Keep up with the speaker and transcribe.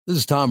This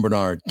is Tom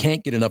Bernard.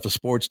 Can't get enough of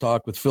sports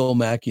talk with Phil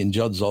Mackey and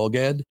Judd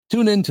Zolgad?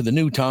 Tune in to the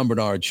new Tom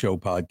Bernard Show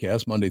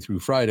podcast Monday through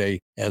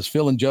Friday as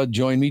Phil and Judd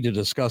join me to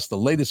discuss the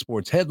latest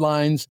sports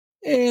headlines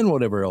and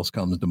whatever else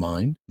comes to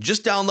mind.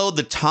 Just download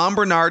the Tom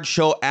Bernard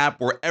Show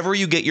app wherever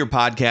you get your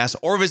podcasts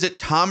or visit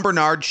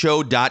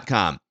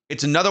tombernardshow.com.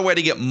 It's another way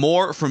to get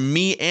more from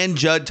me and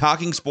Judd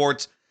talking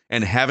sports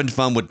and having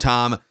fun with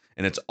Tom,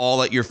 and it's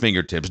all at your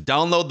fingertips.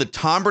 Download the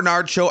Tom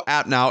Bernard Show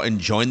app now and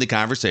join the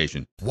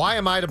conversation. Why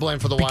am I to blame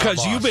for the Wild Because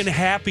loss? you've been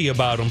happy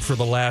about him for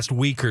the last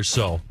week or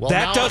so. Well,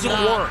 that doesn't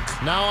work.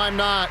 Now I'm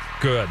not.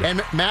 Good.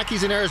 And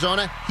Mackey's in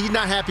Arizona. He's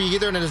not happy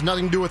either, and it has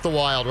nothing to do with the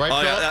Wild, right,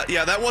 Phil?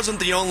 Yeah, that wasn't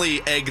the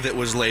only egg that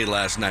was laid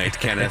last night,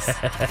 Kenneth.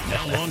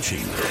 Now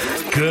launching.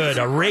 Good.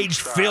 A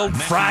rage-filled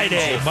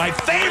Friday. My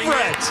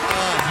favorite.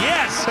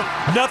 Yes.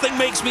 Nothing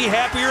makes me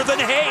happier than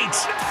hate.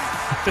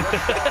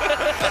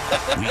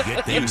 We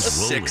get things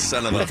sick rolling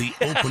son of with a- the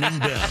opening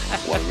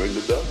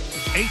bell.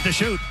 8 to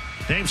shoot.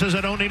 Dame says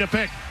I don't need a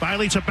pick.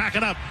 Bielitsa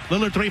backing up.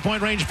 Lillard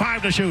three-point range,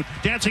 5 to shoot.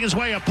 Dancing his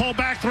way, a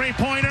pull-back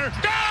three-pointer.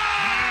 Good!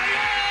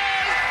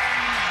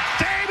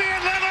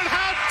 Damian Lillard,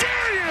 how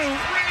dare you!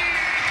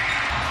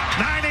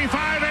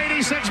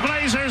 95-86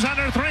 Blazers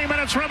under 3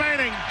 minutes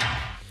remaining.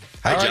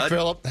 Hi, All right, Judd.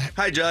 Philip.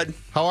 Hi, Judd.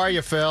 How are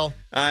you, Phil?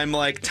 I'm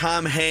like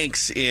Tom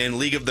Hanks in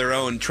League of Their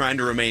Own trying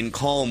to remain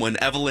calm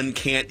when Evelyn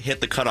can't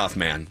hit the cutoff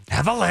man.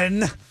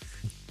 Evelyn.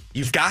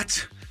 You've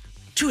got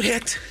to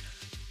hit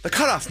the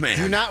cutoff man.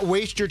 Do not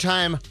waste your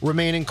time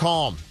remaining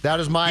calm.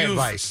 That is my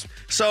advice.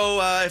 So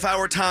if I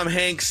were Tom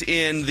Hanks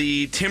in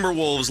the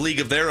Timberwolves League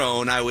of Their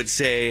Own, I would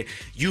say,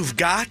 you've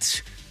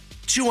got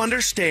to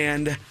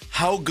understand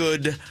how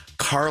good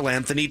Karl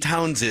Anthony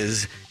Towns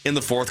is in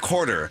the fourth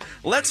quarter.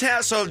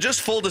 So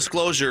just full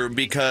disclosure,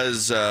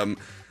 because I'm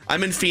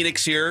in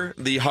Phoenix here,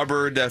 the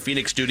Hubbard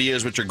Phoenix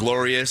studios, which are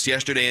glorious,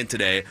 yesterday and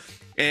today.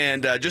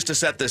 And just to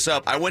set this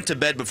up, I went to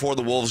bed before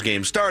the Wolves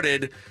game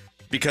started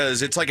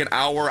because it's like an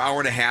hour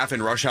and a half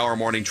in rush hour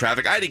morning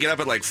traffic. I had to get up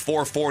at like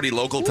 4:40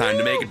 local time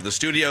to make it to the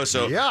studio.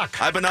 So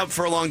Yuck. I've been up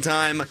for a long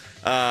time.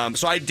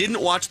 So I didn't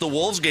watch the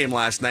Wolves game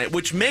last night,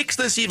 which makes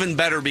this even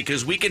better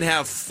because we can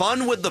have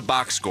fun with the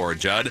box score,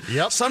 Judd.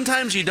 Yep.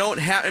 Sometimes you don't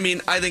have,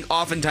 I think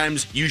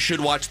oftentimes you should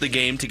watch the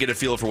game to get a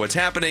feel for what's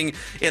happening.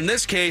 In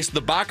this case,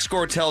 the box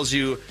score tells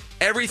you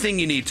everything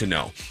you need to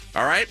know.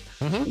 All right?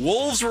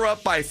 Wolves were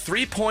up by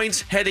 3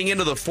 points heading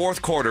into the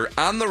fourth quarter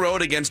on the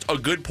road against a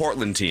good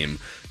Portland team.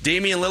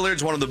 Damian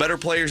Lillard's one of the better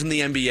players in the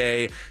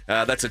NBA.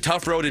 That's a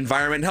tough road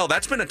environment. Hell,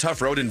 that's been a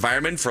tough road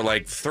environment for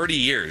like 30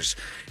 years.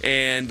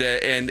 And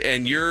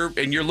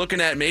you're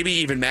looking at maybe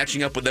even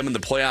matching up with them in the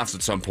playoffs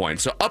at some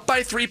point. So up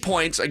by 3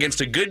 points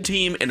against a good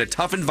team in a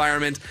tough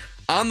environment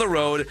on the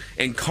road,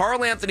 and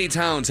Karl Anthony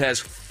Towns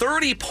has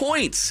 30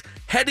 points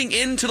heading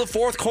into the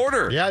fourth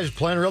quarter. Yeah, he's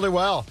playing really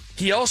well.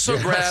 He also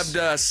grabbed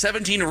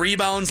 17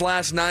 rebounds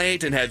last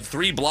night and had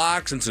 3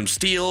 blocks and some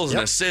steals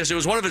and assists. It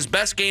was one of his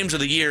best games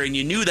of the year, and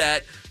you knew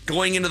that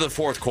going into the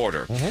fourth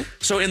quarter.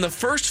 So in the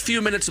first few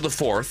minutes of the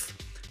fourth,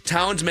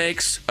 Towns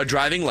makes a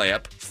driving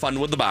layup, fun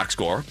with the box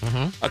score,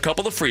 a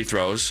couple of free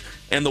throws,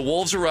 and the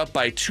Wolves are up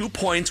by 2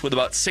 points with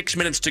about 6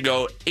 minutes to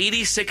go,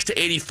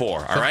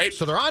 86-84, all right?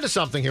 So they're onto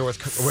something here with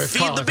Feed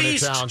Karl the Anthony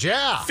beast. Towns.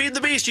 Yeah. Feed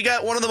the beast. You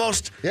got one of the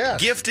most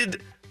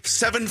gifted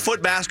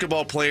 7-foot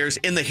basketball players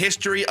in the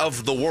history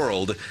of the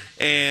world,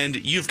 and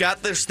you've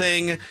got this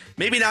thing,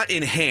 maybe not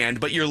in hand,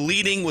 but you're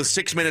leading with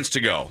 6 minutes to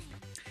go.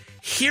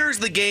 Here's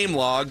the game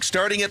log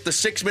starting at the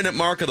 6-minute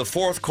mark of the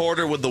fourth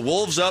quarter with the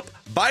Wolves up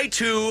by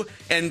 2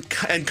 and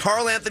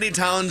Karl Anthony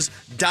Towns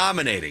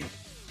dominating.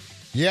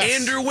 Yes.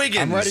 Andrew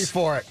Wiggins. I'm ready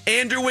for it.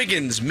 Andrew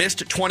Wiggins missed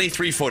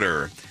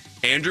 23-footer.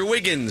 Andrew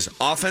Wiggins,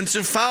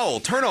 offensive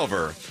foul,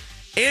 turnover.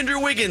 Andrew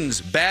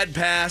Wiggins, bad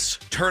pass,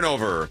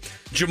 turnover.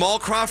 Jamal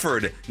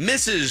Crawford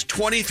misses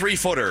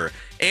 23-footer.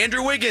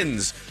 Andrew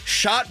Wiggins,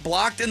 shot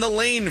blocked in the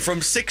lane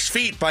from 6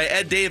 feet by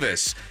Ed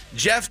Davis.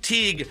 Jeff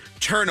Teague,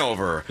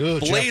 turnover. Ooh,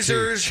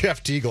 Blazers,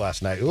 Jeff Teague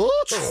last night. Ooh.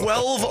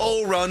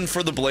 12-0 run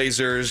for the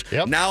Blazers.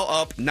 Yep. Now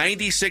up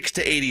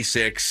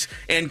 96-86.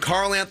 And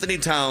Karl Anthony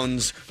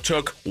Towns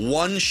took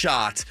 1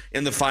 shot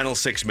in the final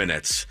 6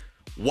 minutes.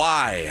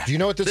 Why? Do you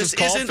know what this is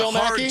called, isn't Phil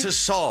hard Mackey? to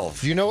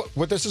solve. Do you know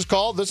what this is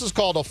called? This is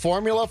called a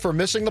formula for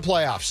missing the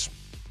playoffs.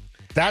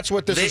 That's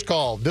what this is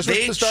called. This was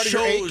the start of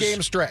your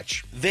 8-game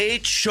stretch. They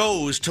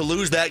chose to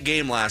lose that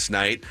game last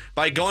night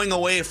by going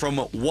away from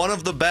one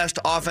of the best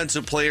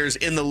offensive players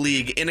in the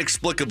league,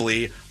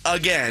 inexplicably,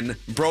 again,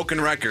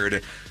 broken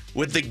record,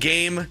 with the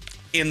game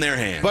in their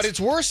hands. But it's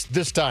worse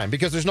this time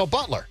because there's no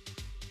Butler.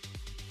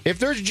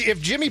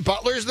 If Jimmy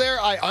Butler's there,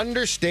 I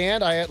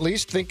understand. I at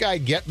least think I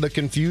get the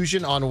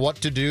confusion on what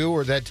to do,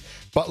 or that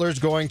Butler's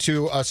going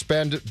to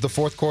spend the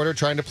fourth quarter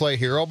trying to play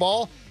hero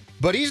ball.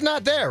 But he's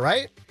not there,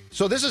 right?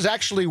 So this is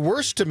actually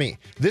worse to me.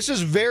 This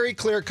is very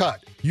clear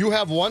cut. You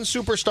have one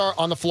superstar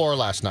on the floor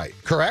last night,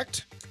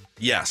 correct?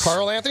 Yes.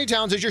 Karl Anthony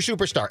Towns is your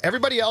superstar.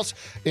 Everybody else,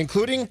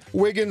 including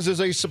Wiggins,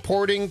 is a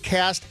supporting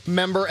cast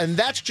member, and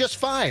that's just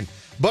fine.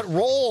 But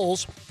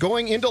roles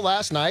going into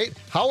last night,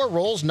 how are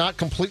roles not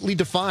completely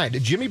defined?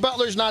 Jimmy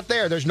Butler's not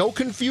there. There's no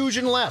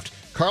confusion left.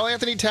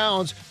 Karl-Anthony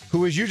Towns,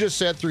 who, as you just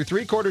said, through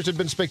 3 quarters had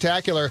been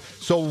spectacular.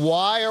 So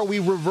why are we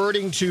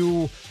reverting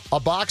to a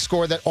box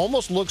score that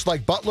almost looks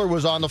like Butler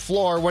was on the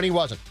floor when he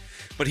wasn't?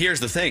 But here's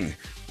the thing.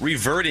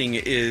 Reverting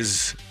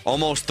is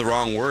almost the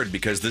wrong word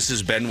because this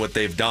has been what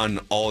they've done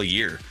all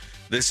year.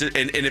 This is,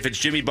 and if it's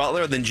Jimmy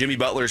Butler, then Jimmy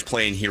Butler's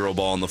playing hero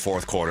ball in the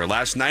fourth quarter.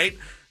 Last night,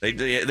 they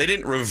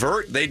didn't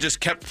revert. They just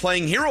kept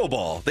playing hero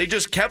ball. They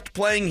just kept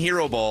playing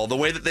hero ball the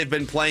way that they've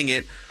been playing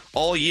it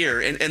all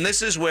year. And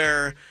this is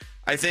where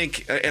I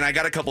think, and I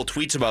got a couple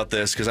tweets about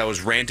this because I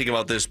was ranting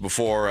about this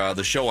before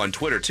the show on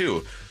Twitter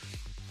too.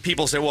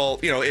 People say, well,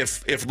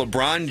 if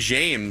LeBron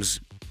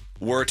James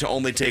were to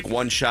only take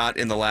one shot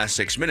in the last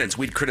 6 minutes,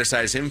 we'd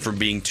criticize him for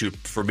being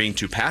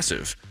too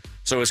passive.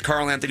 So is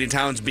Karl-Anthony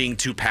Towns being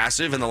too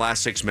passive in the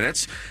last 6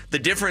 minutes? The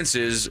difference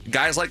is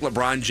guys like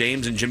LeBron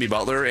James and Jimmy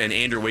Butler and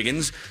Andrew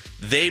Wiggins,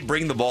 they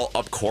bring the ball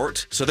up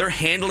court. So they're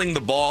handling the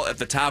ball at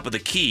the top of the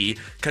key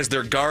because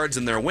they're guards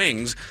and they're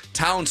wings.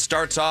 Towns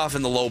starts off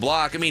in the low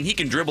block. I mean, he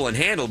can dribble and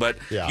handle, but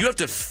you have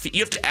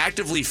to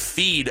actively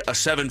feed a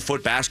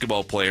 7-foot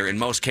basketball player in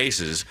most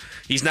cases.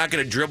 He's not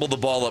going to dribble the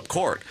ball up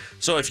court.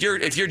 So if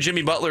you're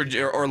Jimmy Butler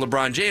or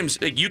LeBron James,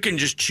 you can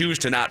just choose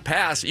to not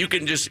pass. You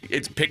can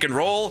it's pick and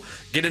roll,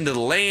 get into the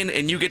lane,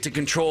 and you get to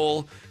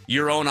control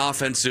your own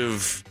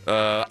offensive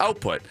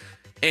output.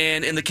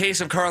 And in the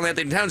case of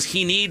Karl-Anthony Towns,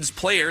 he needs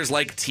players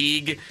like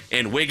Teague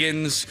and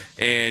Wiggins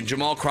and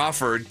Jamal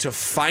Crawford to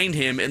find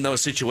him in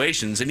those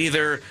situations. And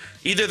either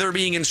they're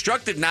being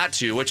instructed not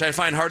to, which I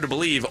find hard to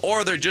believe,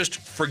 or they're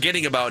just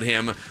forgetting about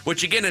him,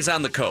 which again is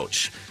on the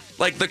coach.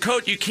 Like the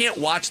coach, you can't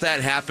watch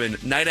that happen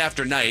night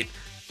after night.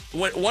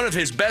 One of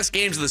his best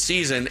games of the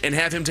season and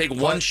have him take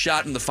one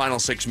shot in the final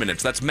 6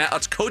 minutes.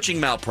 That's coaching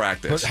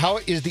malpractice. But how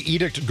is the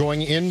edict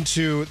going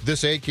into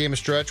this 8-game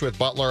stretch with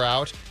Butler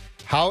out?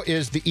 How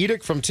is the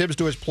edict from Tibbs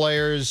to his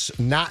players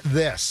not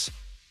this?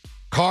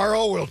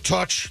 Karl will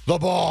touch the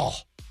ball.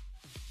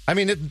 I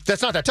mean,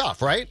 that's not that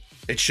tough, right?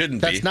 It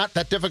shouldn't be. That's not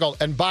that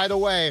difficult. And by the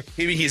way,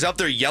 he's up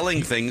there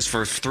yelling things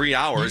for 3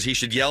 hours. He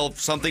should yell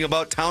something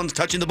about Towns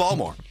touching the ball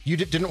more. You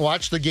didn't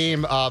watch the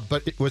game,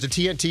 but it was a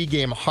TNT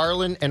game,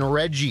 Harlan and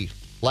Reggie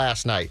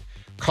last night.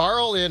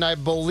 Karl, I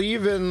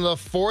believe in the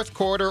fourth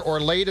quarter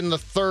or late in the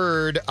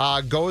third,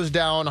 goes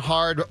down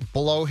hard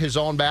below his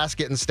own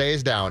basket and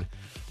stays down.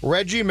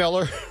 Reggie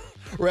Miller,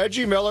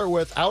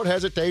 without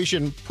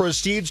hesitation,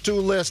 proceeds to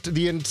list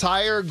the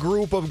entire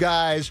group of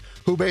guys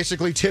who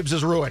basically Tibbs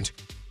has ruined.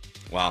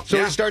 Wow.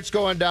 So he starts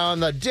going down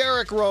the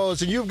Derrick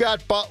Rose, and you've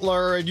got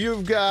Butler, and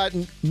you've got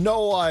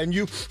Noah,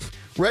 and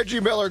Reggie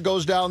Miller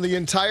goes down the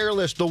entire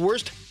list. The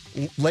worst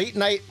late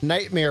night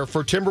nightmare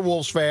for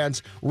Timberwolves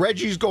fans.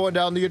 Reggie's going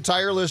down the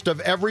entire list of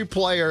every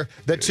player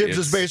that Tibbs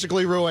has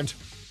basically ruined.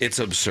 It's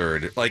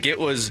absurd. Like it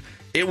was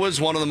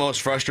one of the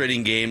most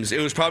frustrating games. It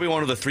was probably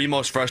one of the 3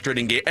 most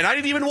frustrating games. And I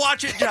didn't even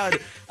watch it, Judd.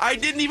 I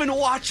didn't even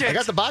watch it. I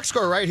got the box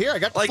score right here. I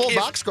got the full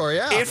box score,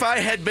 yeah. If I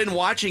had been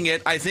watching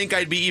it, I think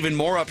I'd be even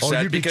more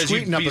upset because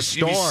you'd be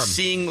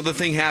seeing the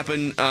thing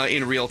happen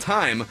in real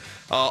time.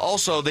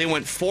 Also, they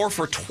went 4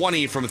 for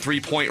 20 from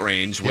 3-point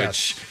range,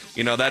 which,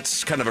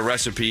 that's kind of a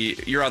recipe.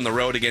 You're on the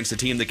road against a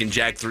team that can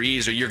jack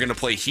threes, or you're going to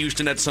play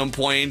Houston at some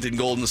point in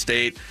Golden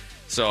State.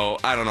 So,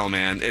 I don't know,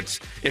 man.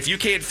 If you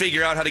can't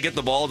figure out how to get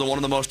the ball to one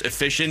of the most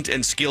efficient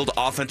and skilled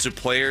offensive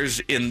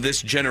players in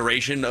this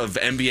generation of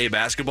NBA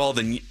basketball,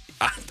 then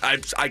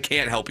I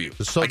can't help you.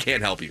 I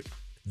can't help you.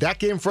 That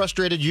game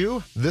frustrated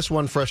you. This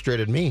one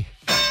frustrated me.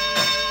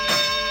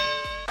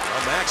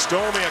 Max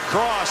Domi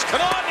across.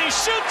 Connaughton, he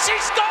shoots, he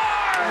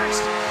scores!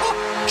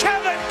 Oh,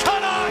 Kevin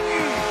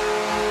Connaughton!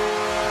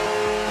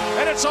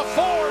 And it's a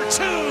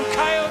 4-2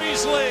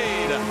 Coyotes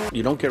lead.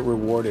 You don't get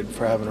rewarded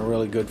for having a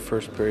really good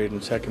first period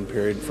and second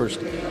period, first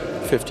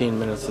 15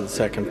 minutes of the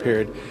second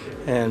period,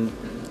 and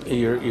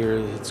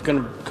it's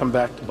going to come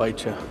back to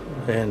bite you.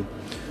 And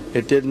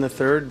it did in the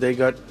third. They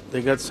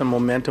got some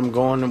momentum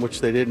going,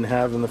 which they didn't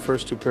have in the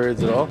first 2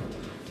 periods at all.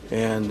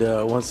 And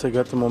once they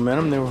got the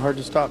momentum, they were hard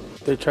to stop.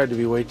 They tried to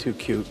be way too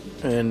cute,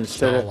 and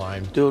instead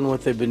of doing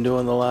what they've been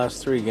doing the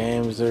last 3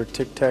 games, they're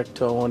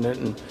tic-tac-toeing it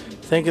and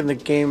thinking the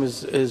game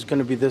is going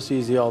to be this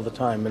easy all the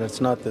time, and it's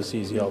not this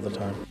easy all the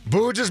time.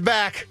 Booge is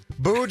back.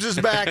 Booge is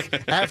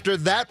back after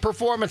that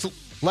performance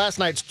last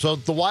night. So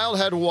the Wild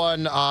had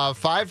won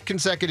 5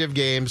 consecutive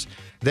games.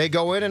 They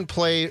go in and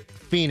play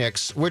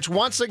Phoenix, which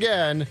once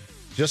again,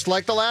 just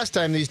like the last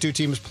time these 2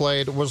 teams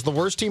played, was the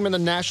worst team in the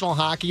National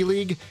Hockey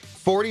League.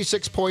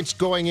 46 points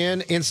going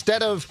in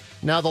instead of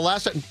now the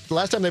last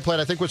time they played,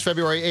 I think, was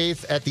February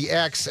 8th at the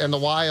X, and the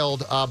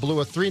Wild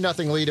blew a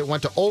 3-0 lead. It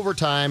went to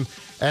overtime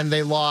and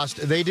they lost.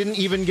 They didn't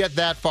even get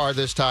that far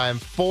this time.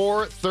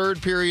 4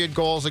 third-period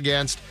goals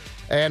against.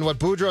 And what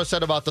Boudreau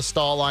said about the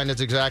Stahl line is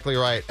exactly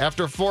right.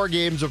 After 4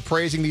 games of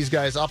praising these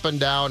guys up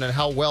and down and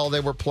how well they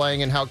were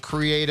playing and how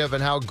creative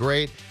and how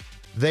great,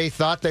 they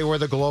thought they were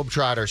the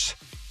Globetrotters.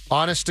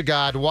 Honest to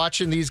God,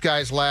 watching these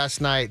guys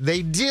last night,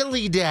 they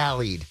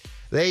dilly-dallied.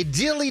 They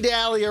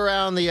dilly-dally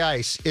around the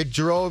ice. It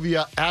drove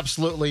you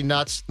absolutely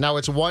nuts. Now,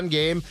 it's one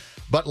game,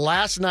 but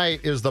last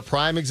night is the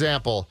prime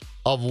example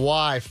of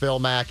why, Phil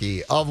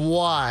Mackey, of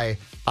why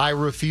I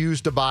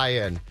refuse to buy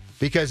in.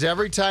 Because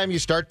every time you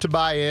start to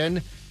buy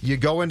in, you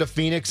go into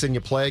Phoenix and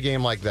you play a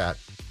game like that.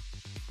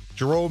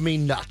 Drove me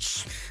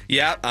nuts.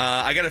 Yeah,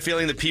 I got a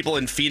feeling the people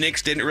in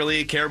Phoenix didn't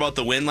really care about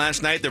the win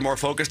last night. They're more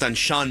focused on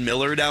Sean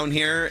Miller down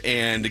here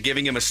and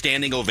giving him a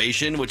standing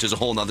ovation, which is a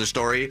whole other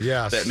story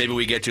that maybe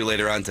we get to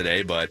later on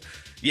today. But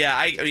yeah,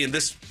 I mean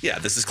this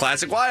is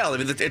classic Wild.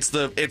 I mean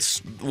it's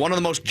one of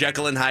the most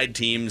Jekyll and Hyde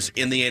teams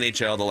in the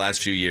NHL the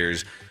last few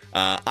years.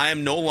 I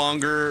am no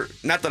longer,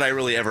 not that I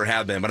really ever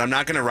have been, but I'm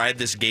not going to ride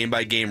this game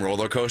by game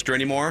roller coaster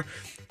anymore.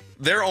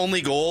 Their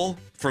only goal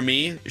for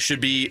me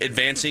should be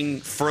advancing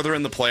further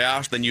in the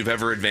playoffs than you've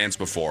ever advanced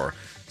before.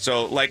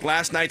 So, like,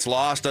 last night's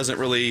loss doesn't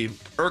really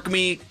irk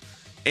me,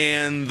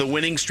 and the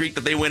winning streak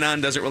that they went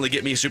on doesn't really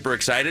get me super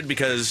excited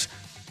because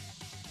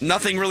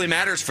nothing really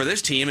matters for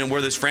this team and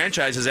where this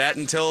franchise is at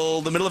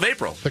until the middle of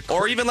April.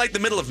 Or even like the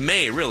middle of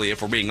May, really,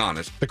 if we're being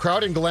honest. The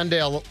crowd in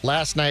Glendale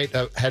last night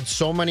had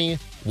so many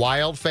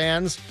Wild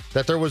fans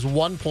that there was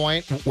one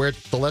point where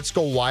the Let's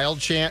Go Wild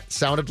chant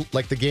sounded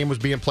like the game was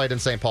being played in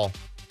St. Paul.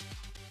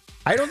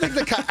 I don't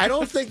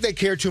think they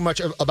care too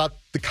much about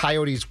the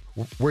Coyotes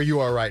where you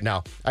are right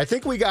now. I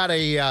think we got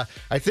I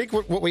think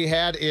what we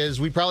had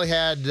is we probably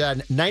had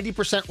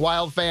 90%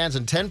 Wild fans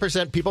and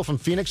 10% people from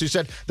Phoenix who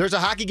said, there's a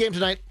hockey game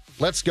tonight,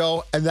 let's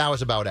go, and that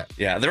was about it.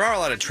 Yeah, there are a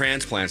lot of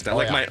transplants now.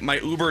 My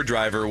Uber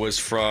driver was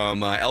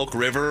from Elk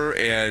River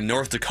and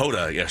North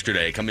Dakota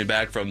yesterday, coming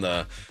back from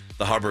the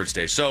Hubbard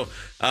stage. So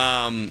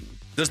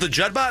does the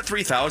Judbot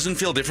 3000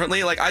 feel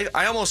differently? Like,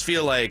 I almost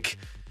feel like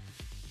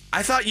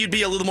I thought you'd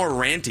be a little more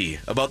ranty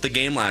about the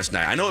game last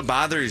night. I know it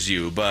bothers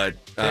you, but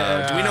do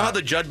we know how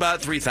the Judbot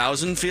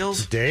 3000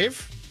 feels?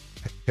 Dave,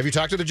 have you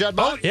talked to the Judbot?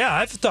 Oh, yeah,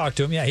 I've talked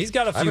to him. Yeah, he's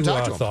got a few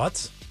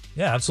thoughts.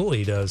 Yeah, absolutely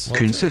he does.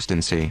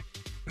 Consistency.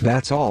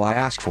 That's all I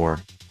ask for.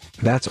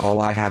 That's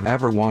all I have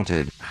ever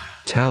wanted.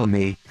 Tell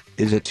me,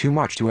 is it too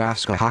much to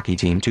ask a hockey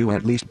team to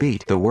at least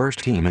beat the worst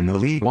team in the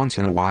league once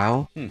in a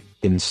while?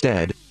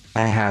 Instead,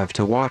 I have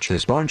to watch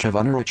this bunch of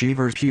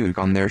underachievers puke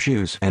on their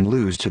shoes and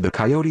lose to the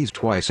Coyotes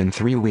twice in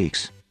 3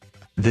 weeks.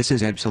 This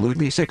is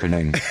absolutely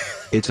sickening.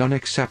 It's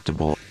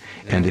unacceptable,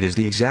 and it is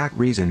the exact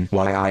reason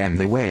why I am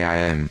the way I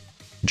am.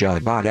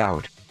 Judbot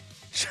out.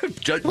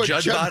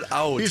 Judbot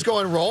out. He's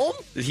going Rome?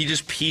 Did he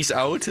just peace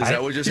out? Is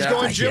that what just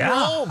happened? He's going Jim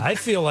Rome. I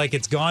feel like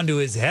it's gone to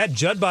his head.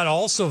 Judbot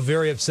also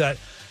very upset,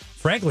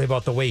 frankly,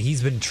 about the way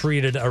he's been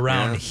treated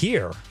around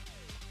here.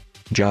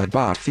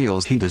 Judbot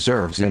feels he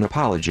deserves an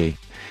apology.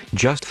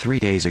 Just 3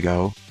 days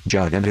ago,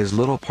 Judd and his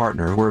little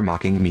partner were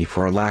mocking me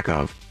for a lack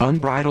of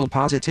unbridled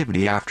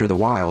positivity after the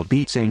Wild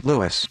beat St.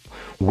 Louis.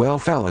 Well,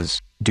 fellas,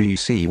 do you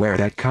see where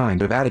that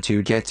kind of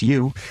attitude gets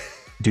you?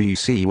 Do you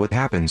see what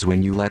happens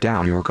when you let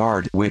down your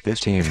guard with this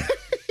team?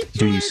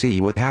 Do you see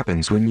what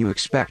happens when you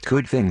expect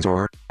good things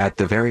or, at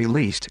the very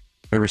least,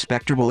 a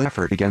respectable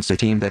effort against a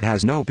team that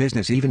has no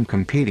business even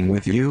competing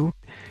with you?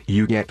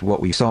 You get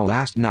what we saw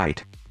last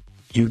night.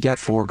 You get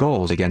 4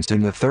 goals against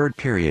in the third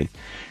period.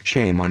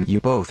 Shame on you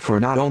both for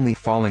not only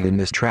falling in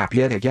this trap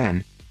yet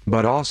again,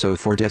 but also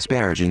for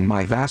disparaging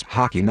my vast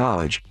hockey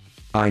knowledge.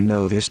 I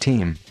know this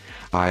team.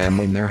 I am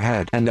in their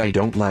head and I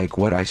don't like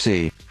what I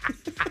see.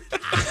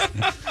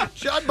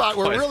 Judbot,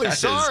 we're really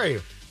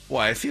sorry.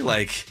 I feel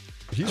like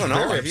I don't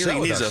know. I feel like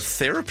he needs a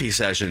therapy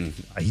session.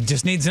 He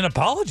just needs an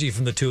apology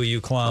from the two of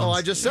you clowns. Oh,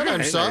 I just said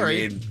I'm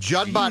sorry.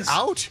 Judbot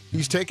out.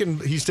 He's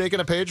taken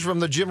a page from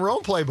the Jim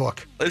Rome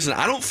playbook. Listen,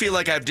 I don't feel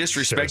like I've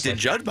disrespected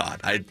Judbot.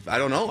 I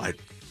don't know.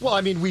 Well,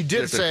 I mean, we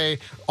did say,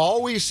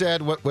 all we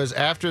said was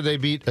after they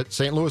beat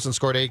St. Louis and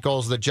scored 8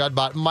 goals, that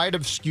Judbot might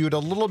have skewed a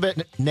little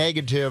bit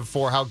negative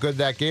for how good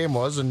that game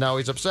was, and now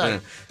he's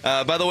upset.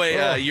 By the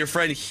way, your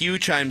friend Hugh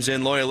chimes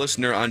in, loyal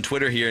listener, on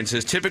Twitter here and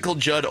says, typical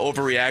Judd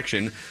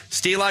overreaction.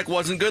 Stalock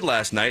wasn't good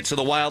last night, so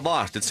the Wild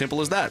lost. It's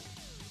simple as that.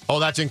 Oh,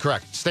 that's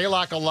incorrect.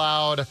 Stalock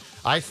allowed,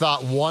 I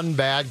thought, 1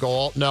 bad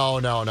goal. No,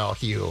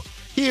 Hugh.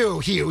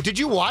 Hugh, did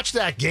you watch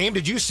that game?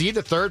 Did you see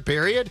the third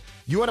period?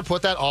 You want to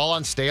put that all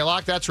on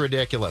Stalock? That's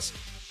ridiculous.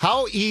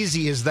 How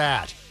easy is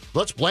that?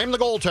 Let's blame the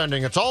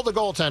goaltending. It's all the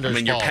goaltender's fault. I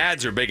mean, your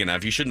pads are big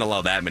enough. You shouldn't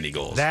allow that many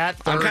goals. I'm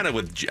kind of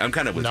with you.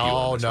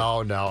 No.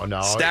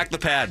 Stack the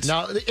pads.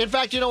 No, in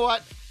fact, you know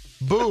what?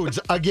 Boods,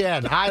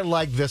 again, I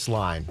like this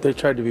line. They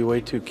tried to be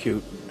way too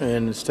cute,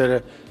 and instead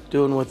of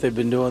doing what they've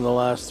been doing the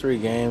last 3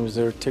 games,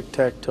 they're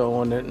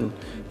tic-tac-toeing it and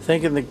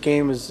thinking the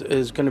game is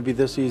going to be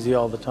this easy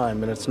all the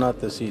time, and it's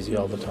not this easy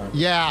all the time.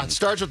 Yeah, it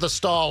starts with the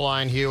stall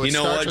line, Hugh. It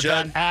starts with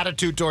that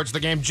attitude towards the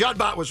game.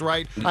 Judbot was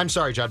right. I'm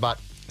sorry, Judbot.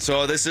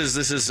 So this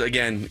is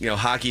again,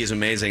 hockey is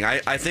amazing.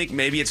 I think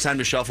maybe it's time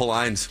to shuffle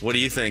lines. What do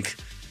you think?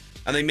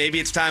 I think maybe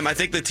it's time. I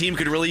think the team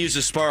could really use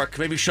a spark.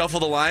 Maybe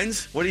shuffle the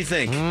lines. What do you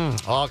think?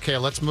 Okay,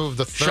 let's move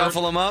the third.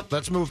 Shuffle them up.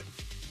 Let's move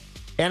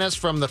Ennis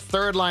from the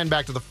third line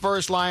back to the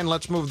first line.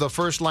 Let's move the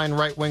first line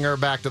right winger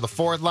back to the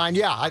fourth line.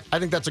 Yeah, I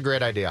think that's a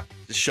great idea.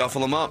 Just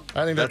shuffle them up.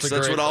 I think that's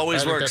what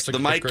always works. That's The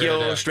Mike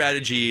Gill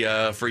strategy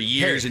for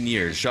years and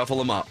years. Shuffle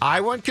them up.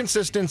 I want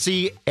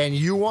consistency, and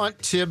you want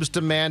Tibbs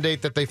to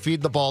mandate that they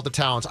feed the ball to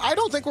Towns. I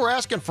don't think we're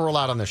asking for a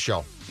lot on this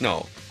show.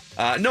 No.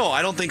 No,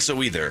 I don't think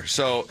so either.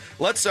 So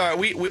let's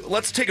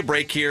let's take a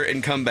break here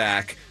and come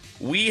back.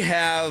 We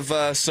have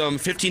some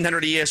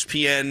 1500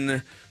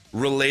 ESPN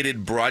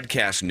related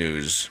broadcast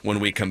news when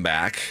we come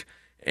back,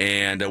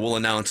 and we'll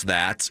announce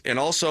that. And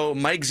also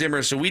Mike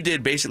Zimmer. So we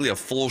did basically a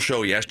full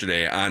show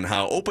yesterday on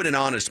how open and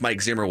honest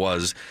Mike Zimmer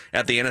was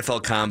at the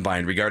NFL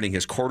Combine regarding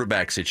his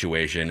quarterback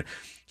situation.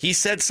 He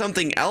said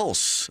something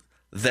else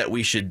that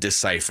we should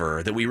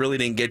decipher that we really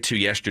didn't get to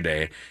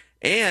yesterday.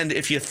 And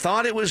if you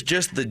thought it was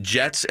just the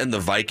Jets and the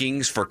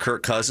Vikings for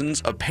Kirk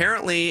Cousins,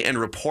 apparently and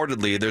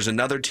reportedly there's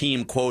another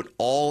team, quote,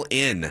 all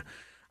in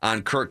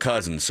on Kirk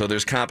Cousins. So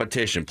there's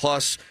competition.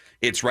 Plus,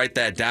 it's Write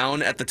That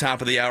Down at the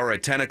top of the hour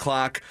at 10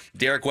 o'clock.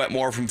 Derek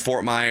Wetmore from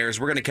Fort Myers.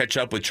 We're going to catch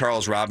up with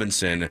Charles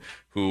Robinson,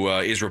 who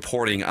is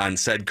reporting on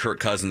said Kirk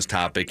Cousins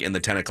topic in the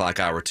 10 o'clock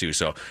hour, too.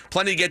 So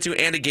plenty to get to,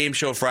 and a game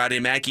show Friday.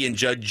 Mackey and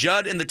Judd.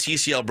 Judd in the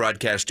TCL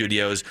broadcast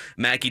studios.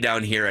 Mackey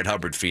down here at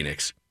Hubbard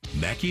Phoenix.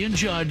 Mackey and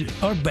Judd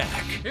are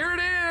back. Here it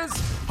is.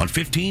 On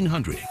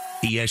 1500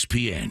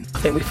 ESPN. I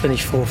think we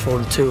finished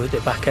 4-4-2 at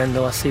the back end of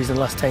the last season,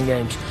 last 10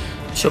 games.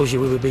 Shows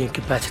you we were being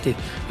competitive.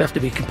 We have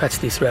to be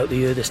competitive throughout the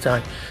year this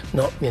time,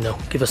 not,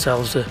 give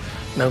ourselves a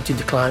mountain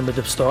to climb with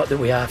the start that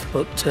we have.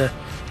 But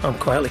I'm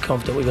quietly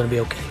confident we're going to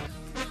be okay.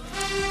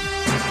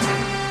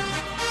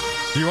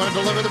 Do you want to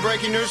deliver the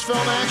breaking news, Phil,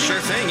 man? Sure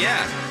thing,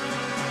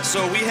 yeah.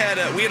 So we had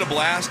a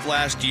blast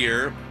last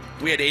year.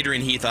 We had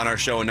Adrian Heath on our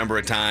show a number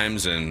of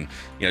times, and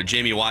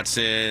Jamie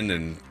Watson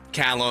and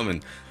Callum,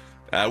 and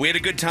we had a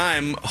good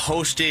time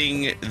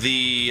hosting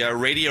the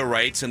radio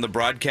rights and the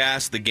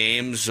broadcast, the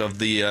games of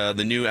the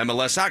new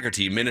MLS soccer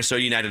team,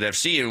 Minnesota United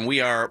FC, and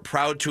we are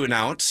proud to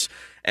announce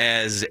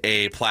as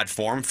a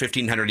platform,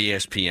 1500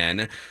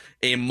 ESPN,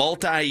 a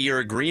multi-year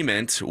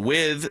agreement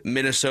with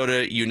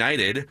Minnesota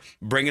United,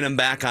 bringing them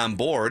back on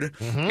board.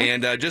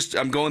 And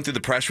I'm going through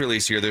the press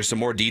release here. There's some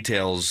more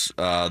details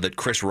that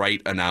Chris Wright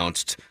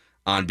announced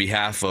on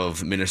behalf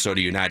of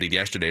Minnesota United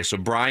yesterday. So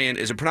Brian,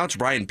 is it pronounced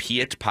Brian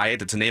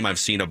Pyatt? It's a name I've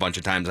seen a bunch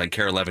of times on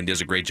KARE 11. Does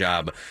a great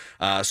job.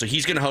 So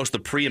he's going to host the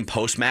pre- and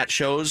post-match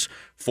shows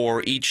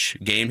for each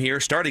game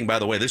here. Starting, by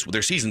the way,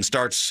 their season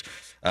starts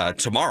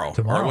tomorrow.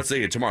 Or what's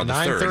the date? Tomorrow, the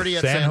 3rd. 9:30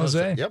 at San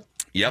Jose.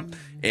 Yep.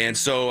 And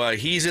so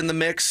he's in the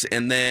mix,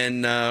 and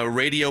then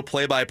radio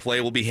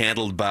play-by-play will be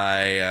handled by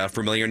a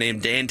familiar name,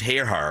 Dan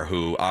Tejar,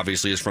 who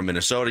obviously is from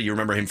Minnesota. You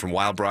remember him from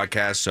Wild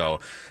Broadcast, so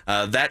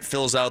that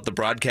fills out the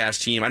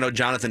broadcast team. I know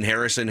Jonathan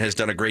Harrison has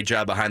done a great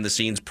job behind the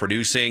scenes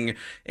producing,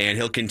 and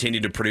he'll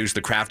continue to produce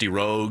the Crafty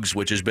Rogues,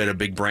 which has been a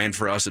big brand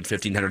for us at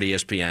 1500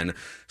 ESPN.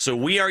 So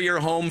we are your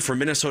home for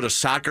Minnesota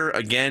soccer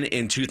again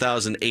in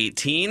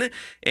 2018,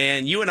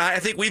 and you and I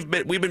think we've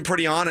been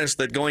pretty honest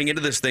that going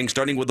into this thing,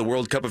 starting with the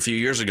World Cup a few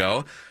years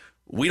ago,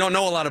 we don't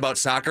know a lot about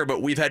soccer,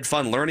 but we've had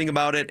fun learning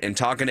about it and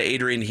talking to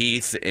Adrian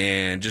Heath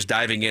and just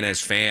diving in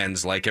as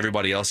fans like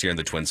everybody else here in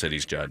the Twin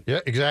Cities, Judd.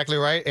 Yeah, exactly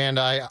right. And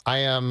I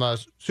am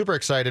super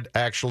excited,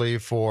 actually,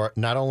 for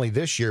not only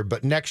this year,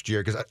 but next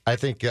year, because I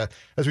think,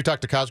 as we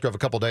talked to Cosgrove a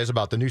couple days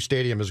about, the new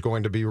stadium is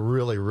going to be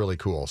really, really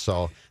cool.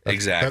 So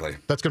exactly.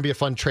 That's going to be a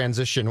fun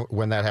transition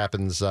when that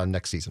happens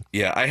next season.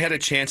 Yeah, I had a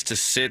chance to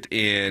sit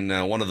in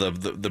one of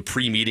the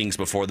pre-meetings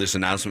before this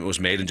announcement was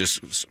made and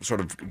just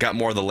sort of got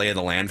more of the lay of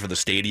the land for the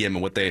stadium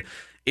and what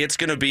it's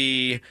going to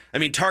be. I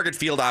mean, Target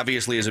Field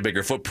obviously is a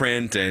bigger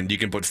footprint, and you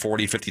can put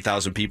 40,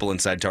 50,000 people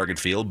inside Target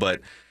Field,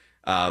 but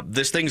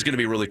this thing's going to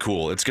be really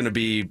cool. It's going to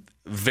be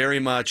very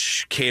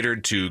much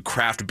catered to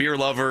craft beer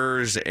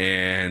lovers,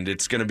 and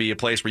it's going to be a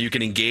place where you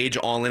can engage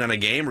all in on a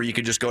game, or you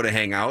can just go to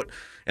hang out,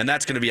 and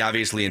that's going to be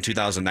obviously in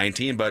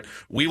 2019, but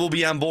we will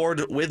be on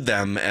board with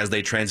them as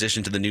they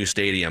transition to the new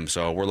stadium,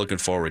 so we're looking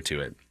forward to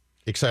it.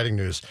 Exciting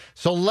news.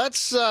 So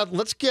let's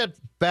get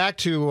back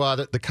to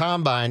the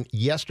Combine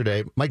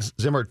yesterday. Mike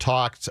Zimmer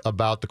talked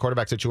about the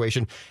quarterback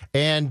situation.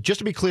 And just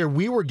to be clear,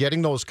 we were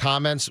getting those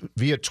comments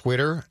via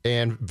Twitter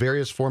and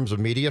various forms of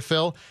media,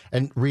 Phil,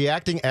 and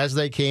reacting as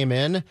they came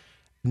in.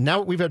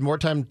 Now we've had more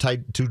time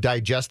to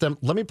digest them.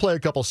 Let me play a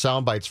couple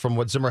sound bites from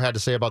what Zimmer had to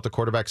say about the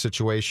quarterback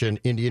situation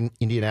in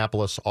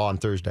Indianapolis on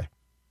Thursday.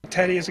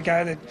 Teddy is a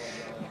guy that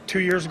 2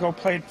 years ago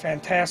played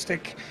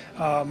fantastic.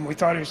 We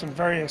thought he was a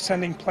very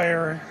ascending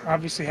player.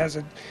 Obviously has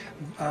a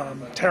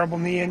terrible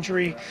knee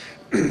injury.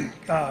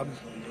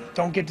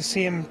 Don't get to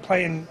see him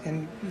play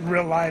in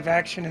real live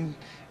action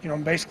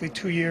in basically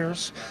 2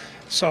 years.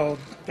 So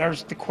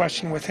there's the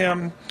question with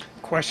him.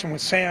 Question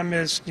with Sam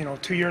is,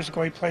 2 years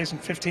ago he plays in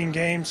 15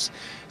 games,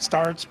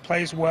 starts,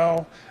 plays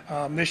well.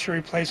 This year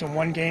he plays in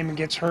 1 game and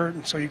gets hurt,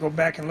 and so you go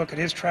back and look at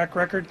his track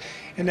record.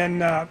 And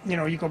then,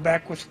 you go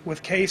back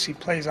with Case, he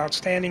plays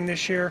outstanding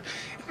this year,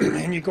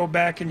 and you go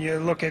back and you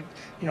look at,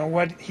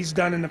 what he's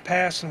done in the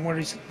past and what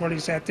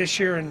he's at this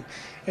year. And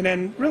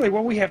then really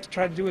what we have to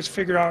try to do is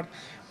figure out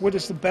what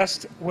is the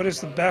best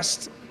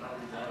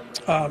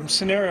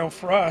scenario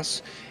for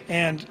us,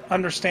 and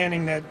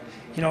understanding that,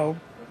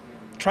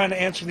 trying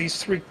to answer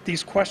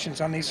these questions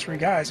on these 3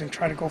 guys and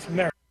try to go from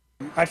there.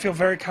 I feel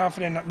very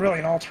confident really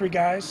in all 3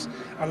 guys.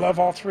 I love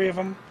all 3 of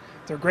them.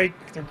 They're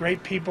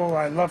great people.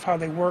 I love how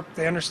they work.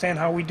 They understand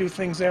how we do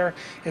things there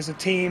as a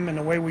team and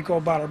the way we go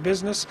about our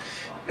business.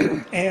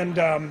 And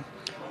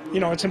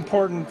it's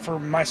important for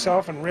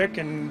myself and Rick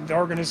and the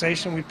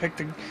organization we pick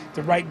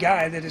the right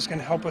guy that is going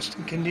to help us to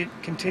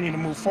continue to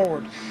move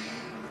forward.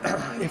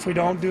 If we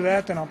don't do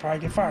that, then I'll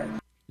probably get fired.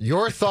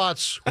 Your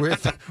thoughts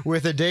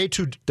with a day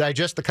to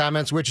digest the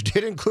comments, which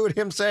did include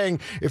him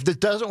saying, if this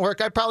doesn't work,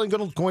 I'm probably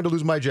going to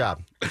lose my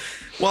job.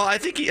 Well, I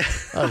think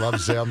I love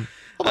Zim.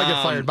 Hope I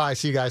get fired. Bye.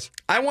 See you guys.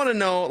 I want to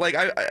know,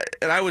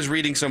 I was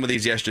reading some of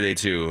these yesterday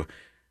too.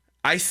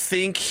 I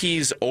think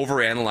he's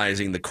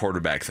overanalyzing the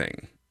quarterback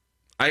thing.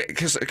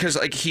 Because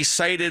he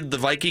cited the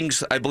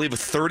Vikings, I believe, a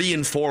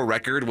 30-4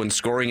 record when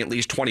scoring at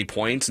least 20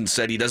 points, and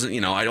said he doesn't,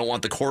 I don't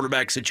want the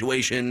quarterback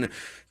situation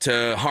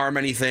to harm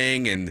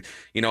anything, and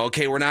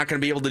okay, we're not going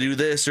to be able to do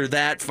this or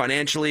that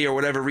financially or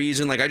whatever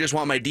reason. I just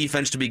want my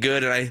defense to be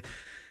good, and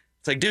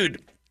it's like,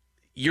 dude,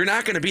 you're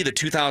not going to be the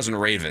 2000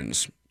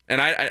 Ravens, and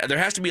there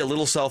has to be a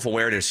little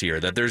self-awareness here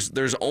that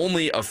there's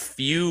only a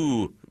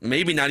few,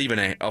 maybe not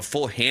even a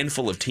full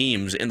handful of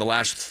teams in the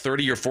last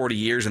 30 or 40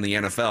 years in the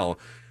NFL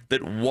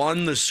that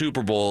won the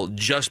Super Bowl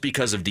just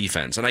because of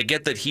defense. And I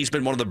get that he's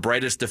been one of the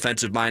brightest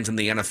defensive minds in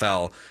the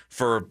NFL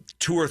for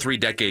 2 or 3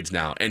 decades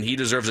now, and he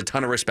deserves a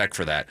ton of respect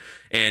for that.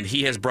 And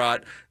he has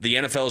brought the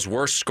NFL's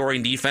worst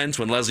scoring defense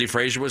when Leslie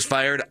Frazier was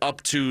fired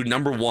up to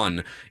number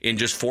 1 in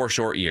just 4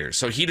 short years.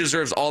 So he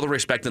deserves all the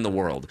respect in the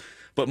world.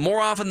 But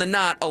more often than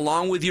not,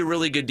 along with your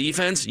really good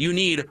defense, you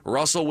need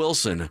Russell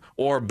Wilson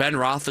or Ben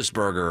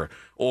Roethlisberger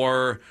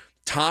or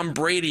Tom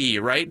Brady,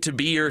 right, to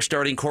be your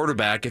starting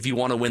quarterback if you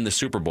want to win the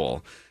Super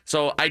Bowl.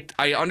 So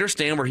I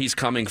understand where he's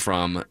coming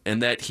from,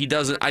 and that he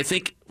doesn't. I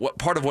think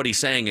part of what he's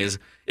saying is,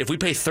 if we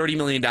pay $30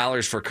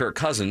 million for Kirk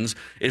Cousins,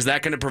 is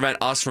that going to prevent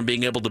us from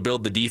being able to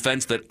build the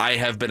defense that I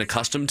have been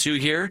accustomed to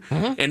here?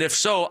 Mm-hmm. And if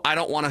so, I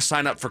don't want to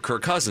sign up for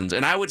Kirk Cousins.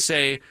 And I would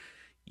say,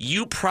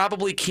 you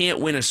probably can't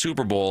win a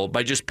Super Bowl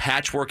by just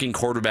patchworking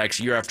quarterbacks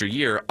year after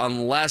year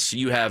unless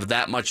you have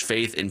that much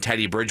faith in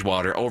Teddy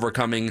Bridgewater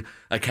overcoming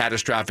a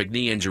catastrophic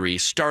knee injury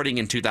starting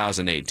in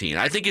 2018.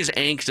 I think his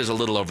angst is a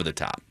little over the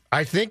top.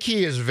 I think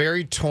he is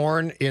very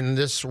torn in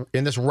this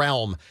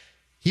realm.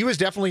 He was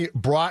definitely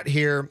brought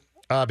here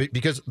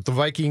because the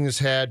Vikings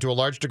had, to a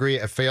large degree,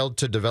 failed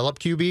to develop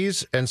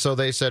QBs. And so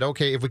they said,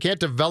 okay, if we can't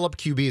develop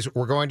QBs,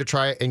 we're going to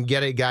try and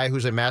get a guy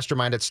who's a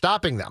mastermind at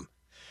stopping them.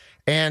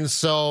 And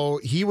so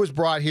he was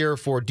brought here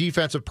for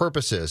defensive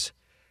purposes.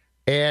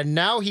 And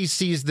now he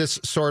sees this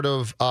sort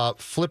of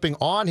flipping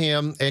on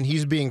him, and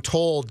he's being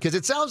told, because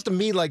it sounds to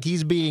me like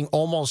he's being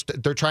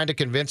they're trying to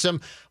convince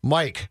him,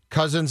 Mike,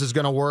 Cousins is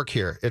going to work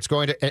here. It's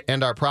going to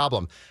end our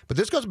problem. But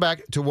this goes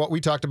back to what we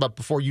talked about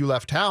before you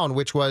left town,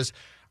 which was,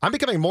 I'm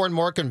becoming more and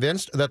more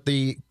convinced that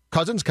the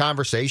Cousins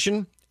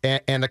conversation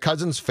and the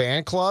Cousins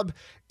fan club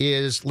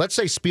is, let's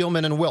say,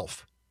 Spielman and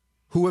Wilf,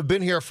 who have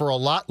been here for a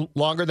lot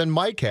longer than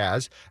Mike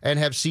has and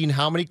have seen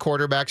how many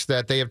quarterbacks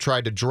that they have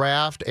tried to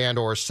draft and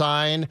or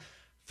sign,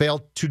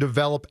 failed to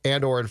develop,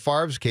 and or in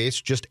Favre's case,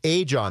 just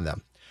age on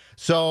them.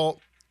 So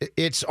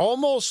it's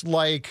almost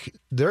like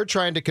they're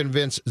trying to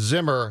convince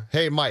Zimmer,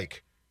 hey,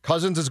 Mike,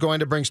 Cousins is going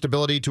to bring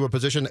stability to a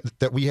position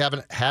that we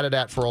haven't had it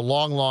at for a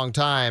long, long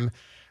time.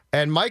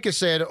 And Mike has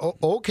said,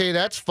 okay,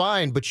 that's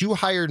fine, but you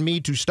hired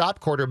me to stop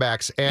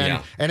quarterbacks.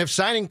 And if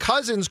signing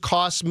Cousins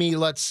costs me,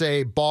 let's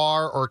say,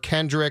 Barr or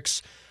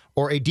Kendricks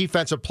or a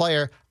defensive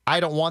player, I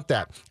don't want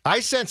that. I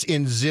sense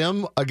in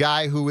Zim a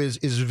guy who is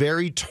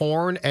very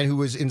torn and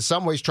who is in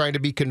some ways trying to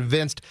be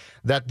convinced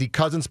that the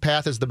Cousins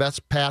path is the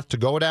best path to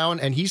go down.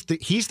 And he's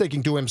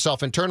thinking to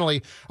himself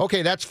internally,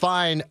 okay, that's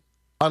fine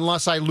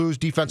unless I lose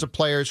defensive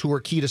players who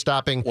are key to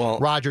stopping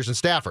Rodgers and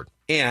Stafford.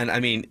 And, I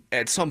mean,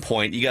 at some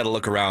point, you got to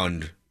look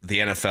around the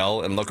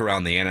NFL and look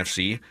around the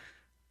NFC.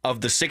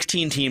 Of the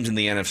 16 teams in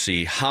the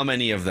NFC, how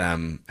many of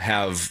them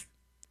have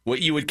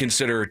what you would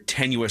consider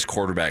tenuous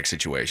quarterback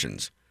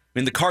situations? I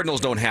mean, the Cardinals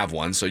don't have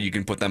one, so you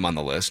can put them on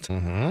the list.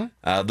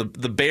 Mm-hmm.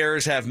 The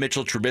Bears have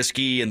Mitchell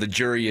Trubisky, and the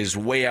jury is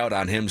way out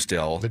on him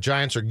still. The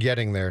Giants are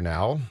getting there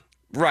now.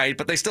 Right,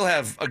 but they still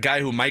have a guy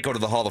who might go to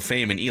the Hall of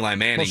Fame in Eli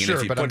Manning. Well, sure,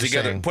 and if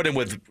you put him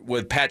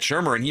with Pat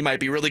Shurmur, and he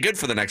might be really good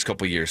for the next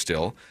couple of years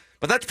still.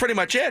 But that's pretty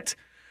much it.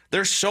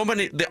 There's so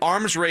many. The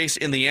arms race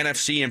in the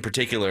NFC in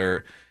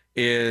particular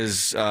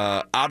is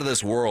out of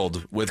this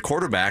world with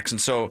quarterbacks. And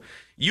so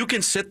you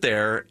can sit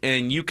there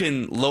and you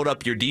can load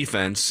up your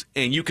defense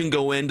and you can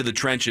go into the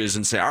trenches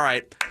and say, all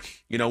right,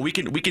 we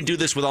can do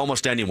this with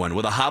almost anyone,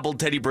 with a hobbled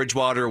Teddy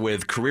Bridgewater,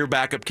 with career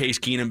backup Case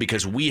Keenum,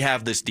 because we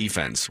have this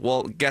defense.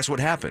 Well, guess what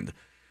happened?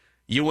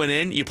 You went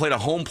in, you played a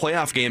home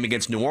playoff game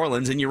against New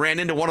Orleans, and you ran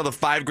into one of the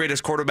 5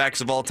 greatest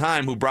quarterbacks of all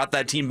time who brought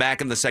that team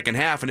back in the second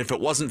half. And if it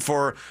wasn't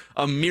for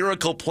a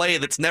miracle play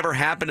that's never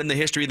happened in the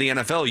history of the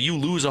NFL, you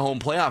lose a home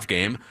playoff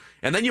game.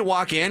 And then you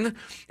walk in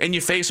and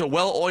you face a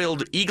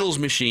well-oiled Eagles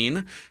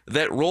machine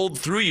that rolled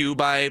through you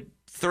by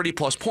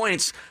 30-plus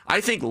points. I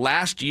think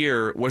last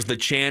year was the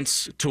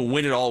chance to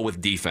win it all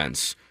with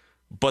defense.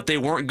 But they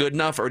weren't good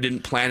enough or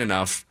didn't plan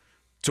enough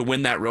to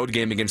win that road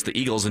game against the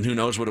Eagles, and who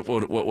knows what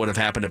would have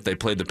happened if they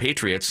played the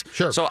Patriots.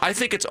 Sure. So I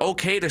think it's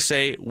okay to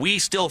say we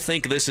still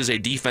think this is a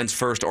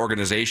defense-first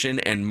organization,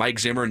 and Mike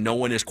Zimmer, no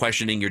one is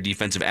questioning your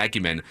defensive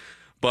acumen.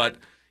 But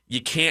you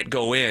can't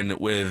go in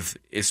with,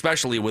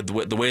 especially with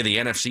the way the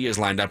NFC is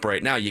lined up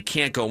right now, you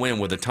can't go in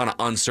with a ton of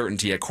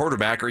uncertainty at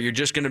quarterback, or you're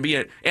just going to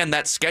be and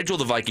that schedule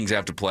the Vikings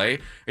have to play,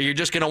 or you're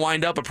just going to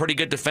wind up a pretty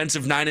good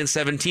defensive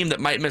 9-7 team that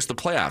might miss the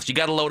playoffs. You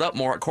got to load up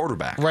more at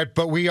quarterback. Right,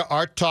 but we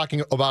are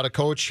talking about a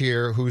coach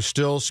here who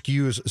still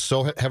skews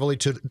so heavily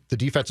to the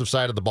defensive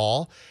side of the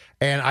ball,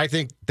 and I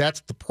think that's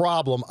the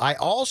problem. I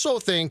also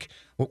think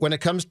when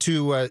it comes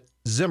to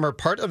Zimmer,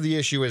 part of the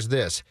issue is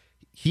this.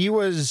 He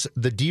was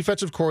the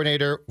defensive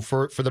coordinator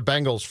for the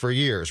Bengals for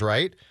years,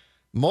 right?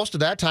 Most of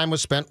that time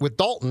was spent with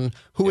Dalton,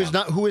 who is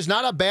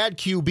not a bad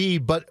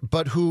QB,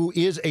 but who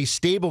is a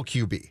stable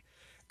QB.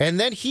 And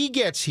then he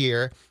gets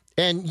here,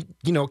 and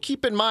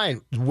keep in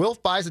mind,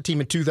 Wilf buys the team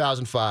in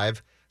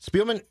 2005.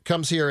 Spielman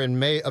comes here in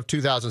May of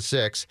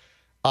 2006.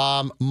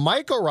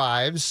 Mike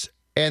arrives,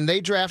 and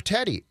they draft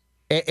Teddy.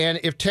 And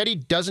if Teddy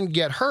doesn't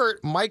get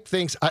hurt, Mike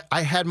thinks,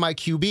 I had my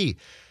QB.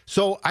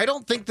 So I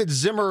don't think that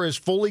Zimmer is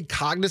fully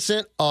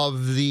cognizant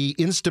of the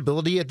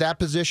instability at that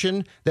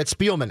position that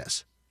Spielman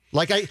is.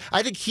 Like,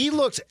 I think he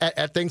looks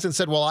at things and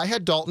said, well, I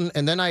had Dalton,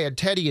 and then I had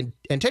Teddy,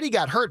 and Teddy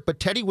got hurt, but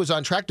Teddy was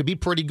on track to be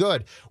pretty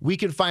good. We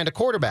can find a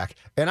quarterback.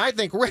 And I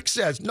think Rick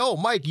says, no,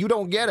 Mike, you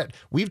don't get it.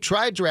 We've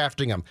tried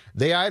drafting them.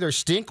 They either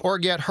stink or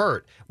get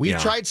hurt. We've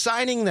tried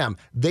signing them.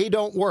 They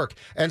don't work.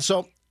 And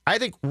so I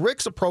think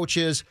Rick's approach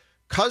is,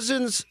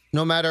 Cousins,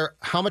 no matter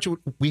how much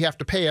we have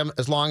to pay him,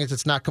 as long as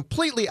it's not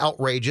completely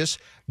outrageous,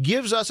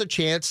 gives us a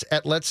chance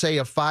at, let's say,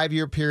 a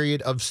 5-year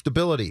period of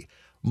stability.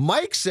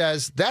 Mike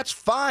says that's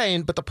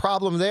fine, but the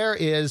problem there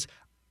is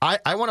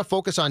I want to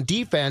focus on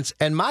defense,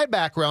 and my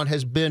background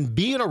has been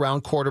being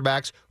around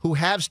quarterbacks who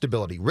have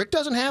stability. Rick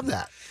doesn't have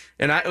that.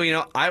 And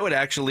I would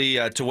actually,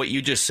 to what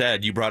you just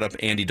said, you brought up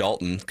Andy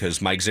Dalton, because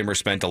Mike Zimmer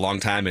spent a long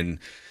time in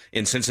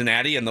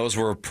Cincinnati, and those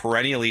were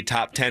perennially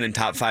top 10 and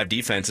top 5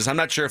 defenses. I'm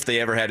not sure if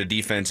they ever had a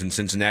defense in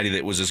Cincinnati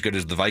that was as good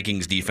as the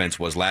Vikings defense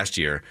was last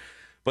year.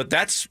 But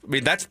that's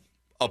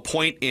a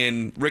point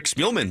in Rick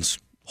Spielman's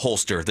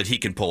holster that he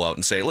can pull out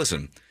and say,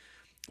 listen,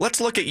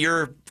 let's look at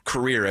your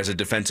career as a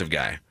defensive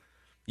guy.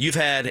 You've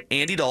had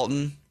Andy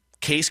Dalton,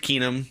 Case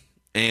Keenum,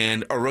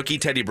 and a rookie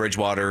Teddy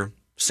Bridgewater,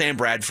 Sam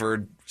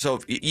Bradford. So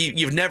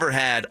you've never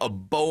had a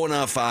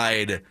bona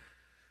fide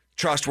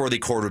trustworthy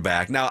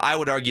quarterback. Now, I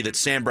would argue that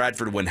Sam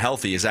Bradford, when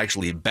healthy, is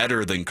actually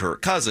better than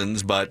Kirk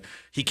Cousins, but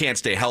he can't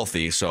stay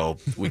healthy, so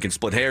we can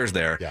split hairs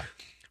there. Yeah.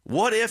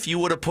 What if you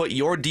would have put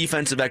your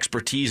defensive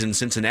expertise in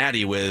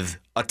Cincinnati with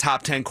a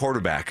top 10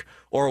 quarterback?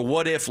 Or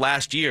what if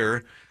last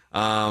year,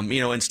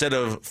 instead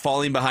of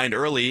falling behind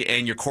early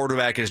and your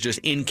quarterback is just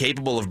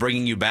incapable of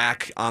bringing you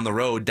back on the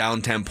road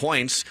down 10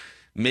 points,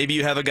 maybe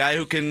you have a guy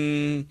who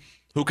can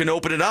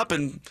open it up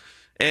and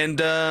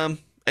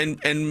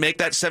make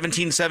that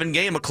 17-7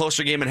 game a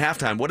closer game at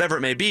halftime, whatever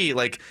it may be.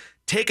 Like,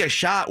 take a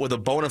shot with a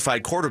bona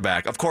fide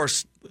quarterback. Of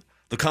course,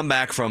 the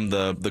comeback from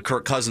the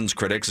Kirk Cousins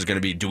critics is going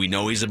to be, do we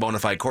know he's a bona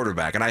fide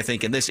quarterback? And I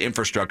think in this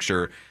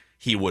infrastructure,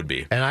 he would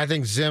be. And I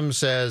think Zim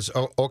says,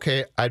 oh,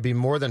 okay, I'd be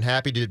more than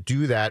happy to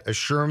do that.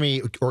 Assure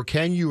me, or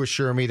can you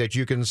assure me that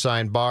you can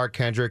sign Barr,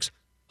 Kendricks,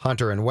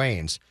 Hunter, and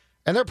Waynes?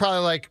 And they're probably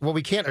like, well,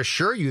 we can't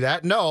assure you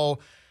that. No.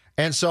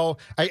 And so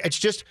I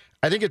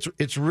think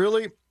it's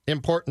really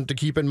important to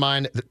keep in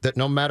mind that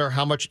no matter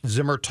how much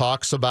Zimmer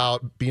talks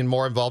about being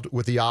more involved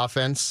with the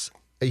offense,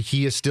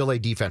 he is still a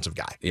defensive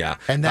guy. Yeah.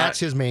 And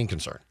that's his main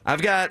concern.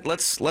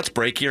 Let's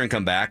break here and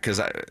come back, because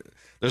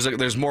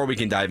there's more we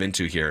can dive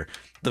into here.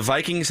 The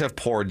Vikings have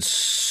poured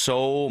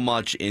so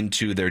much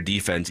into their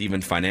defense,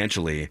 even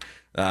financially.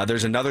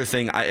 There's another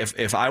thing.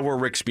 If I were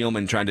Rick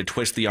Spielman trying to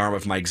twist the arm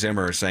of Mike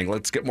Zimmer, saying,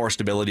 let's get more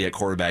stability at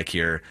quarterback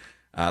here,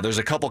 there's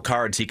a couple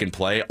cards he can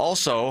play.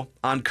 Also,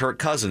 on Kirk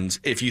Cousins,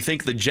 if you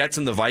think the Jets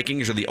and the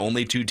Vikings are the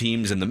only two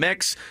teams in the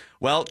mix,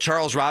 well,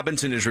 Charles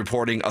Robinson is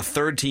reporting a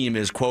third team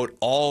is, quote,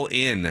 all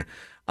in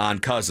on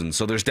Cousins.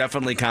 So there's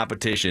definitely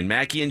competition.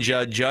 Mackey and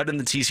Judd in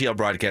the TCL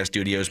broadcast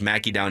studios,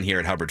 Mackey down here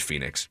at Hubbard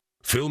Phoenix.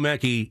 Phil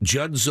Mackey,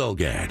 Judd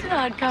Zulgad.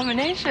 Odd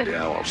combination.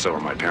 Yeah, well, so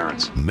are my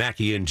parents.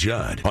 Mackey and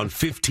Judd on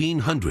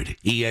 1500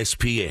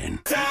 ESPN.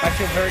 I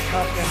feel very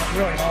confident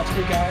really in all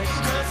three guys.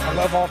 I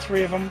love all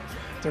three of them.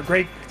 They're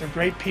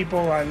great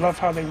people. I love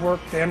how they work.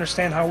 They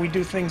understand how we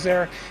do things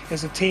there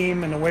as a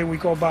team and the way we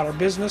go about our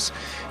business.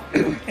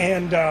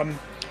 And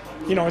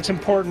it's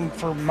important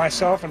for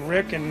myself and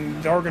Rick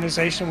and the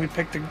organization. We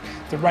picked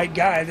the right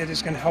guy that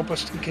is going to help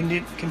us to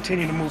continue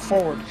to move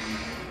forward.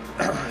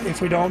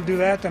 If we don't do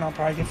that, then I'll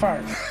probably get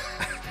fired.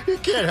 He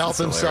can't help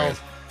himself.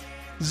 Hilarious.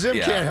 Zim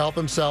can't help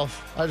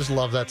himself. I just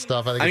love that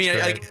stuff.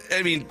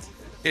 I mean,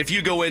 if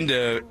you go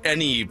into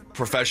any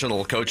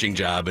professional coaching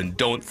job and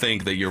don't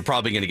think that you're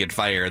probably going to get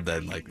fired,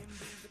 then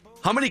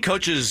how many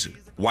coaches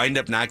wind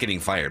up not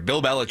getting fired?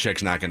 Bill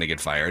Belichick's not going to get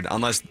fired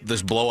unless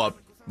this blow up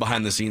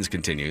behind the scenes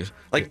continues.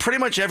 Pretty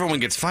much everyone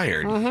gets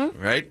fired,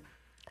 right?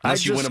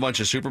 Unless you win a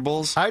bunch of Super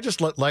Bowls. I just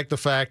like the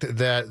fact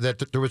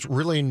that there was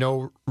really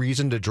no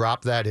reason to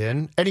drop that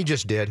in, and he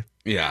just did.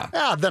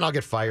 Yeah. Then I'll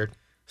get fired.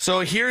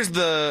 So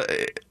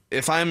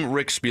if I'm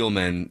Rick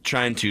Spielman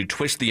trying to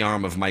twist the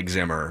arm of Mike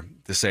Zimmer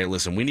to say,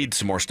 listen, we need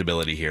some more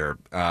stability here.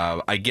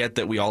 I get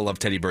that we all love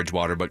Teddy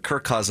Bridgewater, but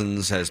Kirk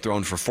Cousins has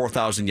thrown for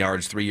 4,000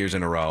 yards 3 years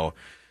in a row.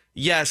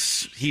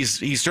 Yes,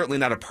 he's certainly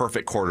not a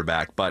perfect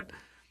quarterback, but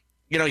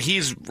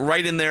he's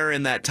right in there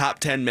in that top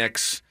 10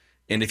 mix.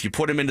 And if you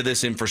put him into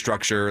this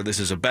infrastructure, this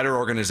is a better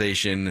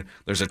organization.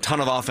 There's a ton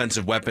of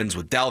offensive weapons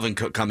with Dalvin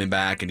Cook coming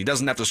back, and he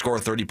doesn't have to score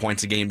 30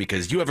 points a game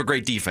because you have a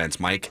great defense,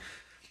 Mike.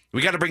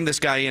 We got to bring this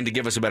guy in to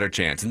give us a better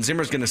chance. And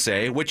Zimmer's going to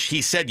say, which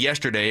he said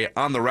yesterday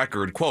on the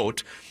record,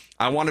 quote,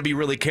 I want to be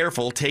really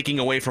careful taking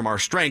away from our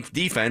strength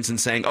defense and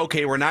saying,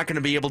 okay, we're not going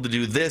to be able to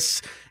do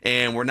this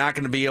and we're not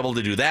going to be able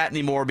to do that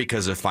anymore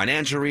because of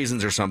financial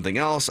reasons or something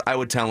else. I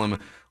would tell him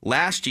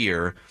last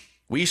year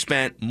we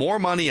spent more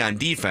money on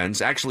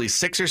defense, actually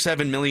 $6 or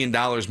 $7 million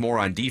more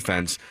on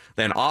defense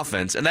than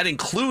offense, and that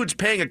includes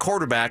paying a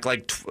quarterback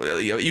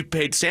you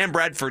paid Sam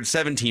Bradford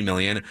 $17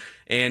 million,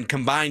 and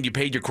combined you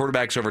paid your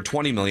quarterbacks over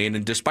 $20 million,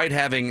 and despite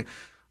having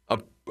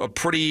a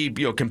pretty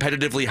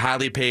competitively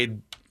highly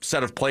paid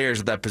set of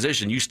players at that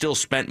position, you still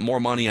spent more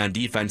money on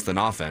defense than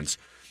offense.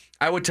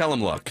 I would tell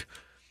him, look,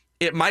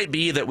 it might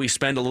be that we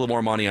spend a little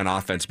more money on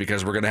offense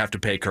because we're going to have to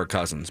pay Kirk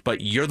Cousins, but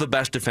you're the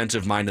best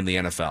defensive mind in the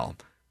NFL.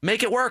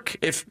 Make it work.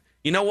 If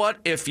you know what,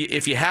 if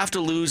you have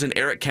to lose an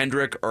Eric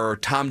Kendrick or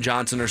Tom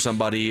Johnson or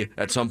somebody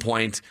at some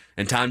point,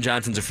 and Tom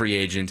Johnson's a free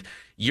agent,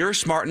 you're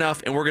smart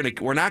enough, and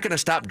we're not going to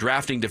stop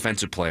drafting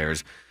defensive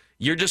players.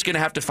 You're just going to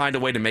have to find a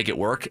way to make it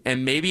work.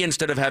 And maybe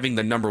instead of having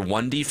the number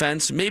 1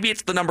 defense, maybe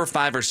it's the number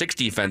 5 or 6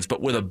 defense,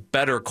 but with a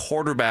better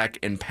quarterback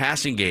and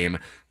passing game,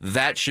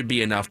 that should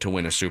be enough to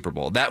win a Super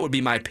Bowl. That would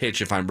be my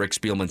pitch if I'm Rick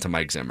Spielman to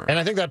Mike Zimmer. And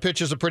I think that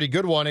pitch is a pretty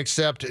good one,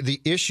 except the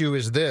issue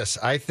is this.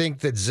 I think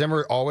that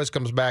Zimmer always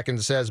comes back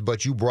and says,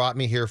 but you brought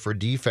me here for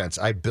defense.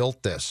 I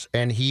built this.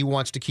 And he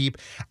wants to keep.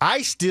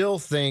 I still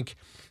think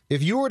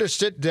if you were to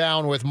sit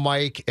down with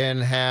Mike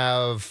and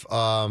have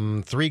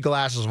 3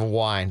 glasses of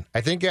wine,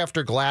 I think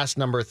after glass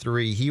number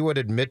 3, he would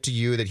admit to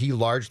you that he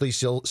largely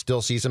still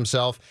sees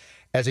himself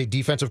as a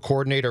defensive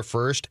coordinator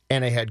first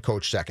and a head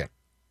coach second.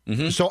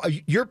 Mm-hmm. So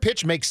your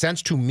pitch makes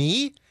sense to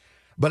me,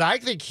 but I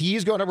think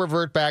he's going to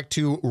revert back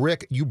to,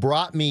 Rick, you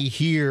brought me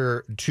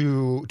here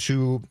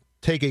to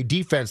take a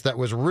defense that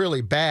was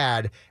really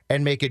bad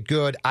and make it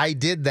good. I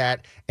did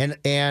that.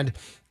 And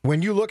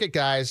when you look at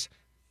guys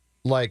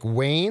like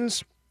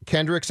Waynes,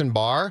 Kendricks, and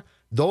Barr,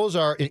 those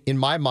are, in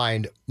my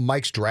mind,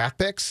 Mike's draft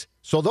picks.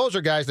 So those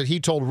are guys that he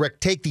told Rick,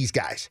 take these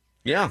guys.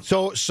 Yeah.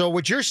 So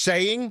what you're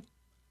saying,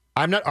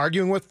 I'm not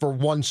arguing with for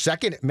 1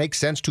 second. It makes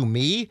sense to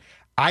me.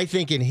 I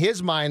think in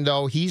his mind,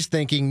 though, he's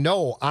thinking,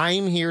 no,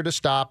 I'm here to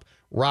stop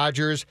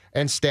Rodgers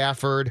and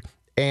Stafford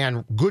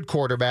and good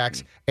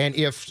quarterbacks. And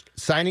if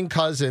signing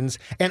Cousins,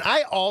 and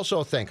I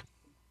also think,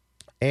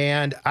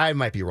 and I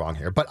might be wrong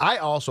here, but I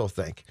also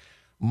think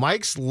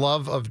Mike's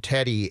love of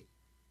Teddy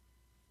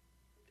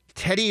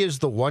is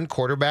the one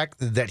quarterback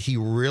that he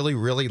really,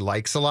 really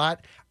likes a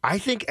lot. I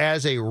think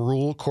as a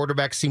rule,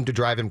 quarterbacks seem to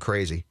drive him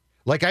crazy.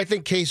 I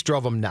think Case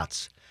drove him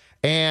nuts.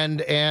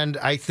 And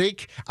I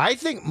think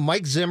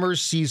Mike Zimmer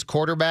sees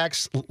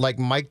quarterbacks like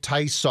Mike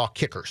Tice saw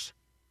kickers.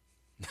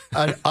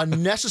 A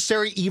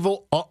necessary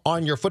evil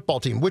on your football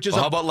team, which is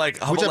a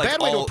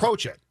bad way to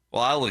approach it.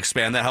 Well, I'll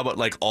expand that. How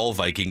about all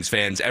Vikings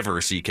fans ever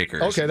see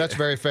kickers? Okay, that's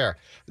very fair.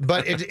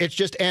 But it's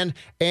just and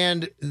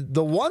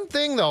the one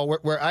thing though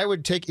where I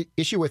would take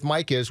issue with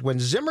Mike is when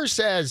Zimmer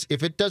says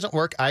if it doesn't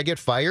work, I get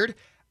fired.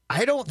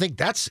 I don't think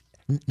that's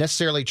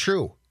necessarily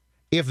true.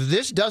 If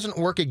this doesn't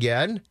work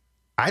again,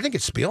 I think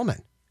it's Spielman.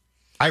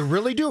 I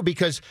really do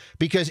because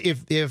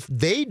if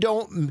they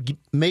don't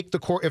make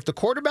if the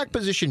quarterback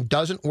position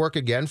doesn't work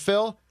again,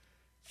 Phil,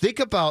 think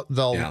about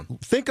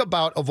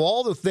of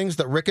all the things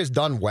that Rick has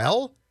done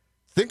well.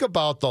 Think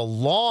about the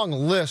long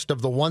list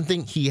of the one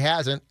thing he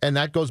hasn't, and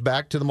that goes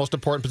back to the most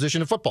important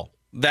position in football.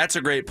 That's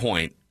a great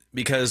point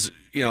because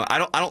I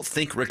don't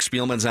think Rick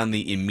Spielman's on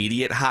the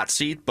immediate hot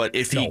seat, but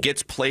if he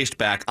gets placed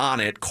back on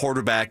it,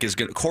 quarterback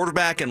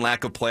and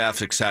lack of playoff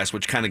success,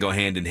 which kind of go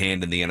hand in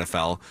hand in the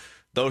NFL.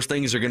 those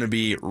things are going to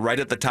be right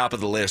at the top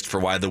of the list for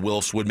why the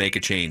Wilfs would make a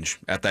change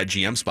at that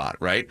GM spot,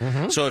 right?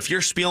 So if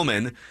you're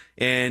Spielman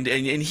and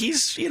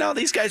he's,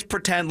 these guys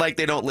pretend like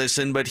they don't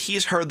listen, but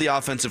he's heard the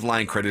offensive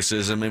line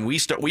criticism, and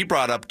we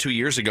brought up 2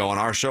 years ago on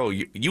our show,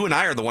 you and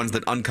I are the ones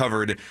that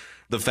uncovered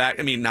the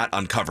fact, not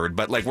uncovered,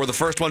 but like we're the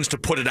first ones to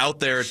put it out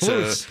there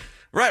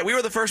Right, we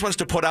were the first ones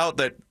to put out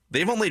that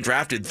they've only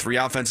drafted 3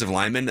 offensive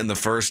linemen in the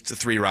first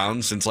 3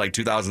 rounds since like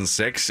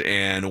 2006,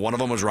 and one of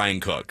them was Ryan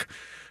Cook.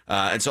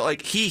 And so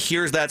he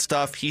hears that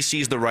stuff, he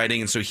sees the writing,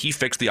 and so he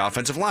fixed the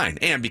offensive line,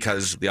 and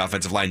because the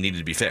offensive line needed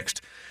to be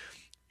fixed.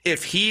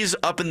 If he's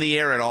up in the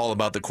air at all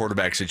about the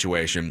quarterback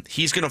situation,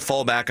 he's going to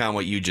fall back on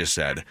what you just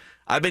said.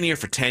 I've been here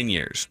for 10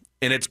 years,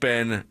 and it's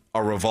been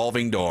a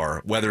revolving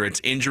door, whether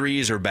it's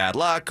injuries or bad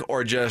luck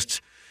or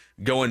just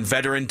going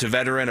veteran to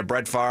veteran, a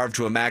Brett Favre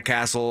to a Matt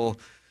Castle.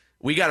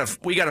 We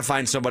gotta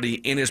find somebody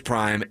in his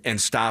prime and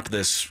stop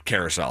this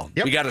carousel.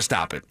 Yep. We got to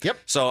stop it. Yep.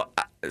 So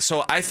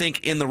I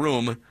think in the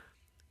room,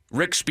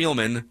 Rick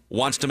Spielman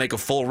wants to make a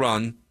full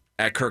run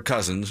at Kirk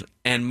Cousins,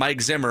 and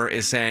Mike Zimmer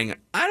is saying,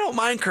 I don't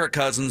mind Kirk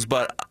Cousins,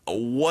 but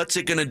what's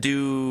it going to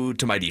do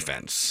to my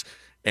defense?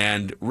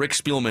 And Rick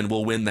Spielman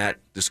will win that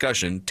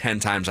discussion 10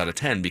 times out of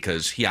 10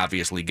 because he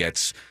obviously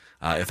gets,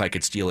 if I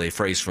could steal a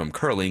phrase from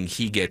curling,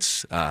 he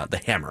gets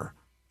the hammer.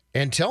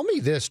 And tell me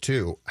this,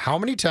 too. How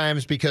many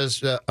times,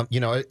 because,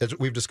 as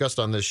we've discussed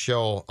on this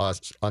show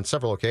on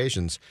several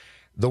occasions,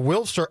 the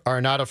Wilfs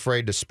are not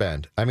afraid to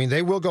spend.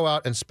 They will go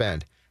out and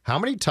spend. How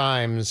many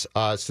times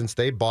since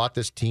they bought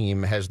this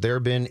team has there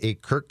been a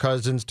Kirk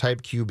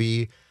Cousins-type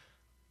QB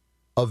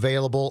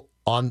available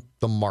on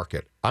the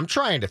market? I'm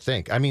trying to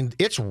think.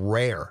 It's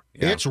rare.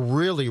 Yeah. It's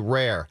really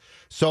rare.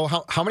 So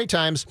how many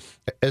times,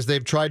 as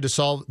they've tried to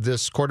solve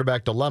this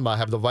quarterback dilemma,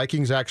 have the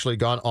Vikings actually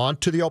gone on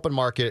to the open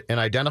market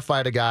and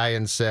identified a guy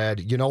and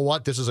said, you know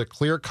what, this is a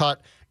clear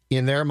cut,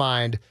 in their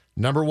mind,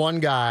 number one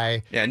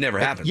guy? Yeah, it never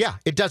happens. Yeah,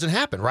 it doesn't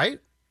happen, right?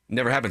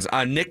 Never happens.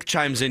 Nick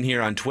chimes in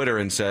here on Twitter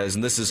and says,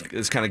 and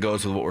this kind of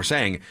goes with what we're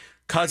saying,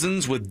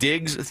 Cousins with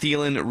Diggs,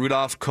 Thielen,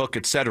 Rudolph, Cook,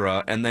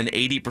 etc., and then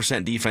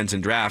 80% defense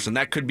in drafts, and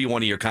that could be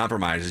one of your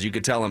compromises. You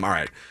could tell him, all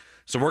right,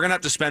 so we're going to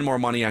have to spend more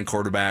money on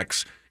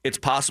quarterbacks. It's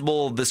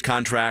possible this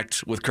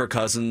contract with Kirk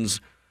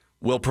Cousins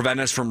will prevent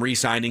us from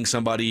re-signing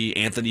somebody,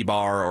 Anthony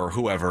Barr or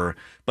whoever,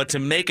 but to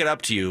make it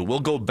up to you, we'll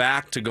go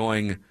back to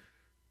going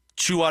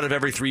 2 out of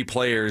every 3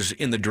 players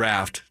in the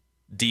draft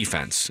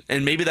defense,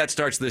 and maybe that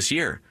starts this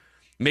year.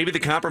 Maybe the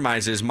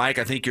compromise is, Mike,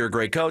 I think you're a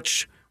great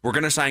coach. We're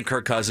going to sign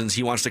Kirk Cousins.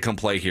 He wants to come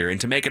play here.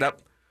 And to make it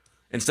up,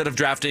 instead of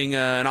drafting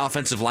an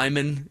offensive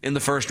lineman in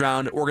the first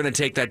round, we're going to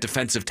take that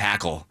defensive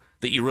tackle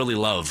that you really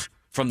love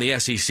from the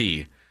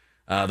SEC,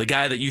 the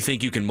guy that you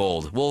think you can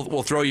mold.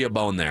 We'll throw you a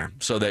bone there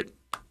so that,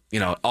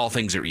 all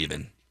things are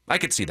even. I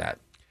could see that.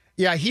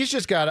 Yeah, he's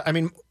just got,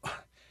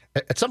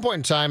 at some point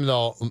in time,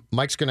 though,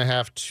 Mike's going to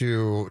have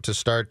to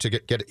start to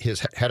get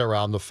his head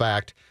around the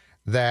fact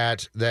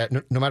that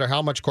no matter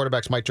how much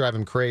quarterbacks might drive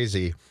him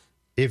crazy,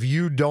 if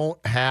you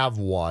don't have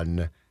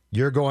one,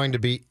 you're going to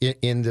be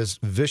in this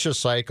vicious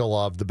cycle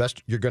of the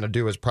best you're going to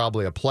do is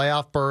probably a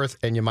playoff berth,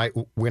 and you might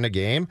win a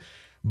game.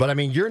 But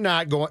you're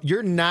not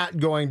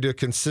going to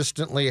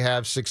consistently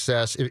have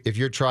success if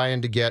you're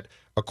trying to get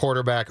a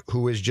quarterback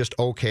who is just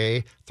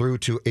okay through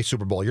to a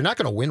Super Bowl. You're not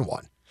going to win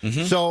one.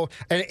 Mm-hmm. So,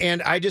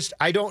 and I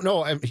don't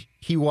know.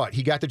 He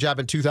got the job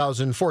in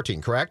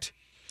 2014, correct?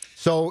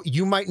 So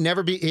you might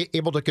never be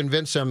able to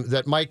convince him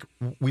that, Mike,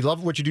 we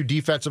love what you do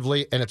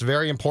defensively, and it's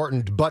very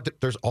important, but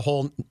there's a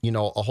whole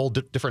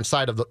different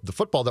side of the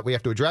football that we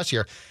have to address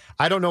here.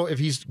 I don't know if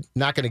he's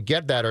not going to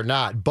get that or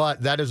not,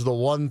 but that is the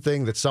one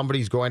thing that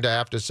somebody's going to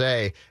have to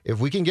say.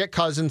 If we can get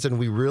Cousins and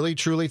we really,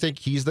 truly think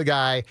he's the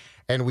guy,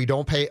 and we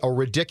don't pay a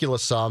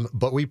ridiculous sum,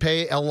 but we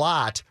pay a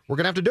lot, we're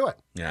going to have to do it.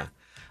 Yeah.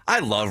 I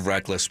love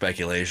reckless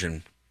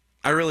speculation.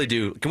 I really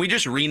do. Can we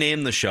just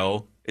rename the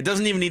show? It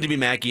doesn't even need to be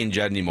Mackey and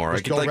Judd anymore.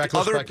 Just go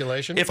reckless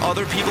speculation? If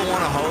other people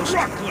want to host,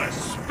 reckless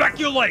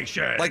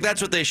speculation.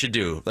 That's what they should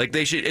do.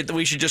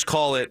 We should just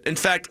call it. In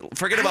fact,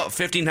 forget about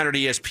 1500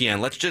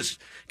 ESPN.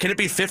 Can it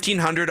be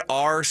 1500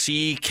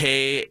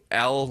 RCKLS?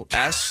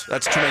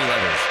 That's too many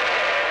letters.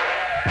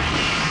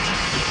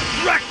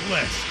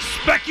 Reckless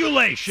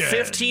speculation.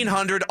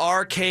 1500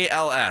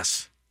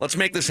 RKLS. Let's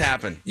make this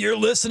happen. You're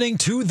listening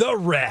to The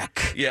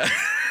Wreck. Yeah.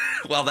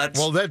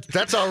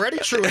 That's already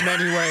true in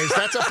many ways.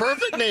 That's a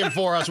perfect name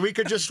for us. We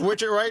could just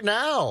switch it right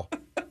now.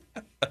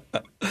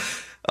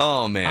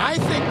 Oh, man. I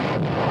think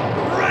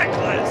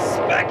reckless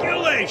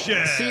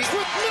speculation. See, with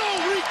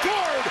no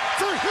regard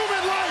for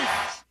human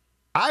life.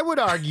 I would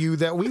argue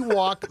that we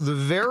walk the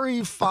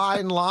very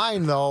fine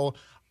line, though,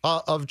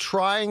 of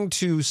trying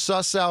to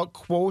suss out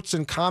quotes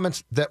and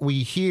comments that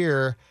we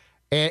hear.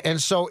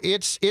 And so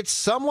it's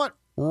somewhat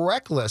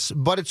reckless,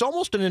 but it's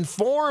almost an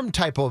informed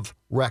type of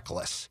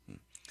reckless.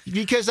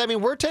 Because,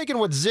 we're taking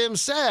what Zim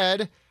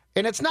said,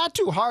 and it's not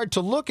too hard to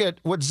look at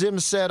what Zim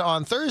said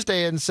on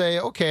Thursday and say,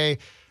 okay,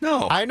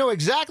 no, I know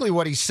exactly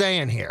what he's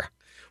saying here.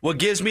 What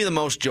gives me the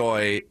most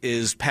joy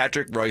is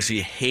Patrick Royce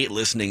hate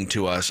listening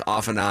to us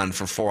off and on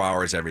for 4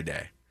 hours every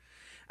day.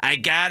 I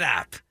got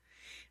up.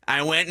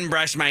 I went and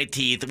brushed my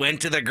teeth,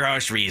 went to the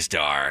grocery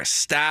store,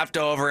 stopped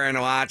over and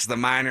watched the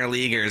minor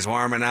leaguers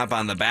warming up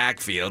on the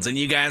backfields, and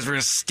you guys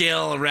were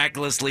still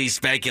recklessly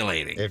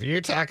speculating. If you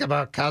talk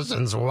about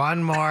Cousins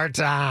one more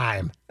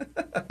time,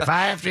 if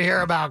I have to hear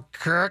about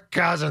Kirk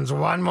Cousins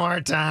one more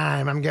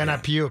time, I'm going to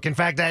puke. In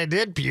fact, I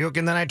did puke,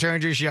 and then I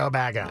turned your show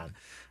back on.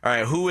 All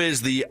right, who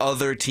is the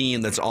other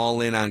team that's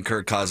all in on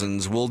Kirk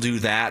Cousins? We'll do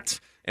that.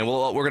 And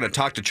we're going to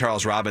talk to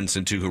Charles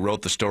Robinson, too, who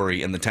wrote the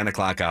story in the 10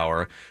 o'clock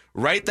hour.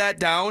 Write that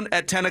down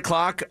at 10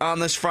 o'clock on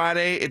this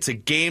Friday. It's a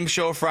game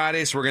show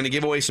Friday, so we're going to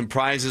give away some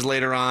prizes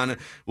later on.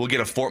 We'll get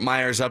a Fort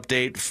Myers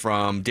update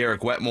from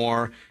Derek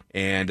Wetmore.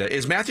 And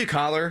is Matthew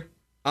Collar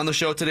on the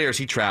show today, or is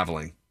he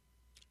traveling?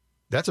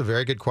 That's a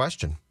very good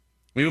question.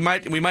 We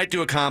might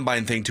do a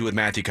combine thing, too, with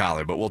Matthew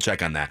Collar, but we'll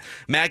check on that.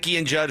 Mackie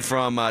and Judd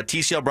from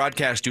TCL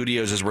Broadcast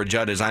Studios is where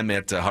Judd is. I'm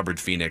at Hubbard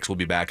Phoenix. We'll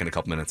be back in a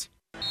couple minutes.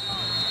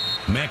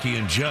 Mackie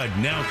and Judd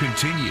now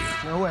continue.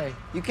 No way.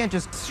 You can't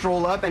just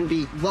stroll up and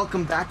be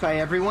welcomed back by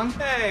everyone.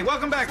 Hey,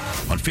 welcome back.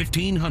 On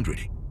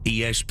 1500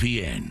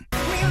 ESPN.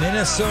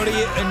 Minnesota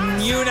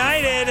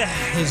United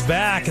is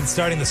back and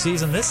starting the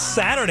season this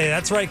Saturday.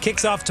 That's right,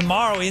 kicks off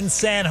tomorrow in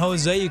San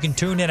Jose. You can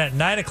tune in at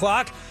 9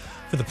 o'clock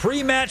for the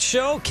pre-match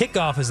show.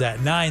 Kickoff is at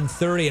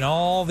 9:30, and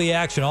all the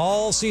action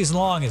all season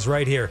long is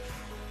right here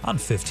on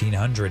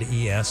 1500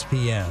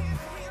 ESPN.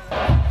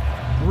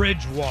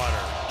 Bridgewater,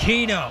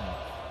 Keenum,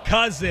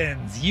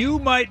 Cousins. You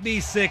might be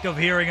sick of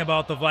hearing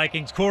about the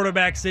Vikings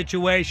quarterback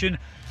situation,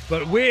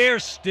 but we're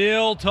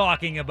still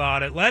talking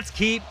about it. Let's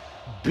keep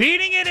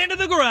beating it into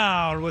the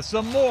ground with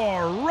some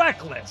more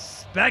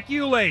reckless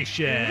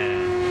speculation.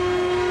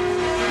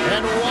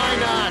 And why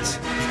not?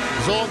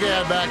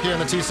 Zolgad back here in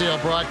the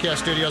TCL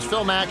Broadcast Studios.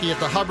 Phil Mackey at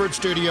the Hubbard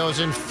Studios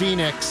in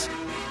Phoenix.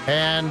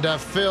 And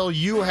Phil,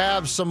 you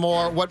have some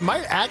more, what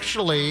might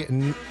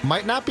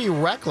not be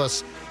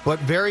reckless, but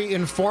very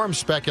informed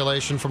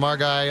speculation from our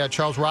guy,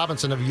 Charles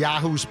Robinson of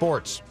Yahoo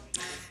Sports.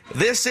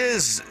 This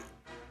is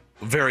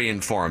very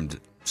informed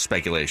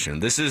speculation.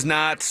 This is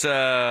not,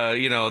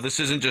 this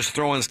isn't just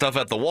throwing stuff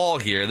at the wall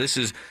here. This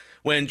is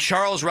when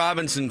Charles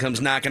Robinson comes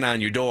knocking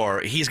on your door,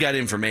 he's got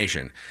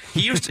information.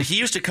 He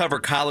used to cover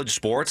college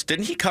sports.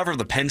 Didn't he cover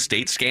the Penn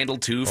State scandal,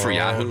 too, for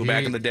Yahoo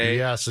back in the day?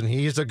 Yes, and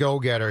he's a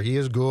go-getter. He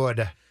is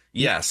good.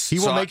 Yes. He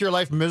will make your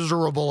life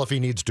miserable if he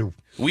needs to.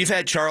 We've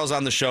had Charles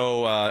on the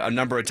show a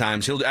number of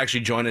times. He'll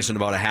actually join us in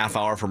about a half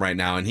hour from right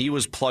now, and he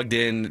was plugged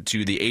in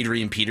to the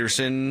Adrian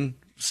Peterson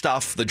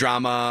stuff, the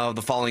drama,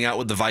 the falling out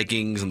with the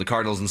Vikings and the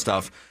Cardinals and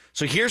stuff.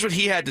 So here's what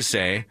he had to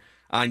say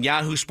on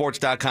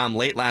yahoosports.com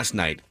late last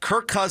night.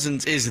 Kirk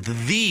Cousins is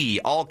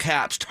the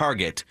all-caps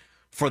target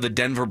for the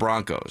Denver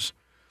Broncos.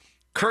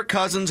 Kirk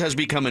Cousins has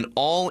become an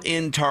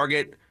all-in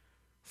target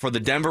for the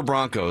Denver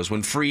Broncos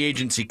when free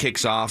agency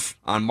kicks off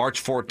on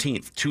March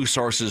 14th. Two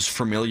sources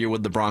familiar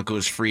with the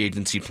Broncos' free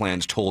agency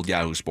plans told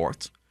Yahoo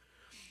Sports.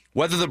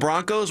 Whether the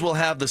Broncos will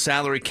have the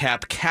salary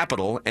cap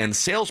capital and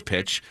sales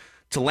pitch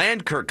to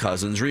land Kirk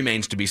Cousins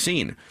remains to be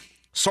seen.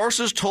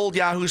 Sources told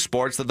Yahoo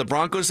Sports that the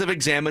Broncos have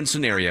examined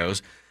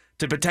scenarios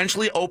to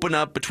potentially open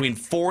up between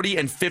 $40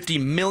 and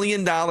 $50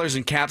 million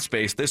in cap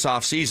space this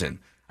offseason.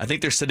 I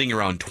think they're sitting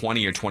around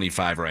 20 or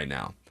 25 right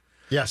now.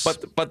 Yes.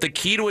 But the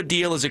key to a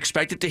deal is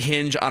expected to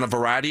hinge on a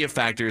variety of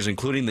factors,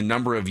 including the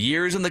number of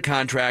years in the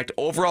contract,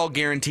 overall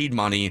guaranteed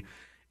money,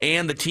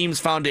 and the team's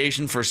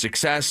foundation for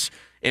success,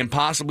 and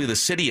possibly the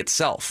city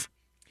itself.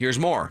 Here's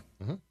more.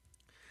 Mm-hmm.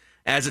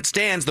 As it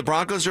stands, the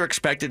Broncos are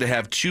expected to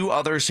have two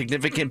other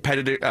significant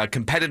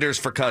competitors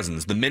for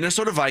Cousins, the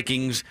Minnesota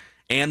Vikings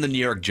and the New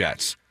York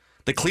Jets.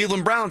 The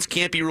Cleveland Browns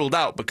can't be ruled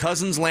out, but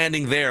Cousins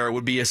landing there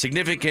would be a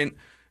significant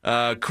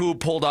coup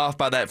pulled off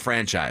by that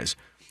franchise.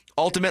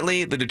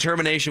 Ultimately, the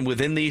determination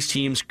within these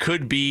teams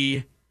could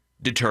be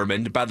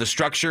determined by the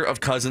structure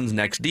of Cousins'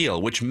 next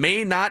deal, which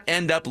may not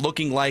end up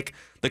looking like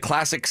the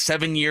classic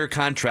 7-year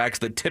contracts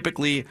that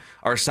typically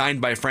are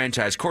signed by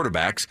franchise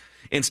quarterbacks.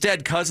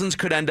 Instead, Cousins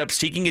could end up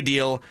seeking a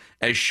deal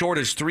as short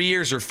as 3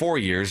 years or 4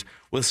 years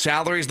with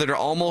salaries that are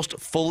almost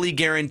fully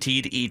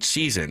guaranteed each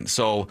season.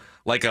 So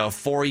like a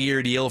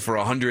 4-year deal for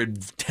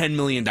 $110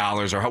 million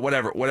or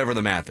whatever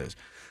the math is.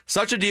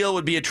 Such a deal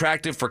would be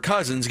attractive for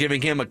Cousins,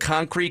 giving him a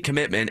concrete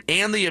commitment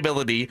and the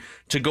ability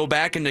to go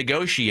back and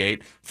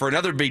negotiate for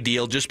another big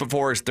deal just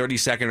before his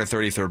 32nd or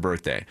 33rd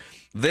birthday.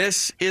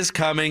 This is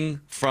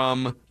coming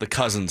from the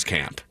Cousins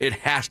camp. It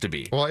has to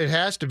be. Well, it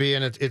has to be,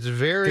 and it's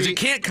very... Because it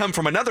can't come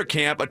from another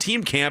camp, a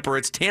team camp, or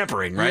it's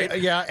tampering, right?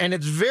 Yeah, and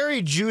it's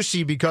very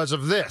juicy because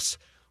of this.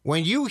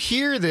 When you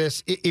hear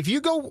this, if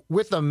you go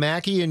with the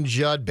Mackey and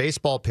Judd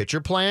baseball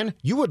pitcher plan,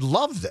 you would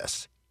love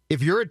this.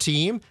 If you're a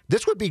team,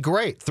 this would be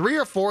great. 3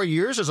 or 4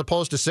 years as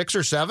opposed to 6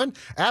 or 7?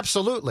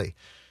 Absolutely.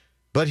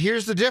 But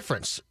here's the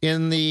difference.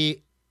 In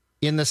the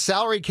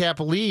salary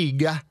cap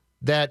league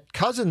that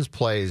Cousins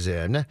plays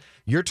in,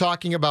 you're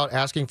talking about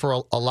asking for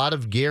a lot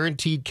of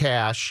guaranteed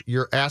cash.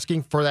 You're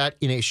asking for that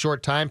in a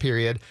short time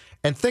period.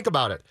 And think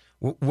about it.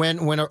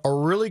 when a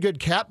really good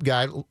cap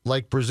guy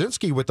like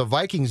Brzezinski with the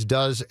Vikings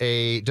does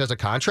a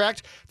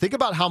contract, think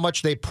about how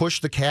much they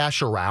push the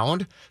cash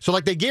around. So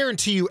like they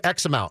guarantee you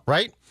X amount,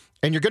 right?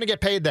 And you're going to get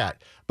paid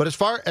that. But as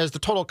far as the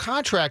total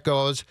contract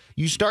goes,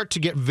 you start to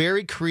get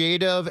very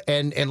creative,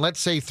 and let's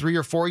say 3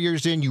 or 4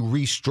 years in, you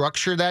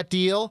restructure that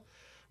deal.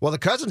 Well, the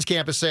Cousins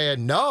camp is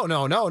saying,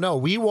 no.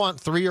 We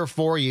want 3 or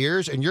 4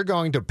 years, and you're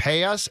going to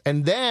pay us,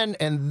 and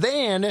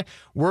then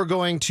we're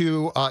going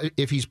to,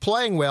 if he's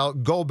playing well,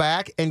 go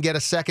back and get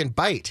a second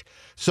bite.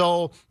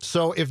 So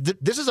if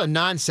this is a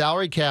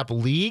non-salary cap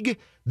league,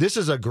 this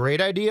is a great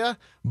idea,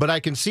 but I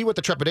can see what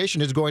the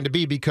trepidation is going to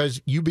be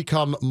because you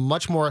become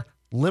much more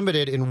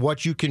limited in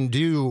what you can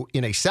do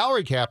in a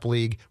salary cap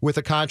league with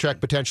a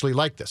contract potentially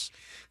like this.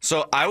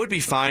 So I would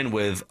be fine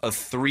with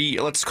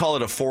let's call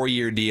it a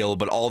 4-year deal,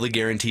 but all the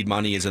guaranteed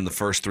money is in the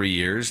first 3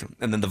 years.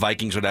 And then the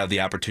Vikings would have the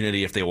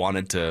opportunity if they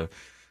wanted to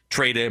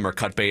trade him or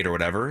cut bait or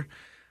whatever.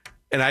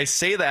 And I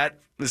say that,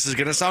 this is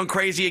going to sound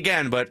crazy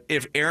again, but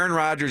if Aaron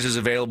Rodgers is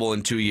available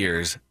in 2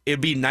 years,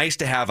 it'd be nice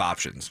to have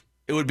options.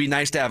 It would be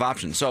nice to have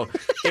options. So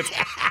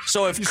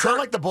if you sound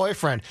like the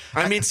boyfriend.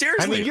 I mean,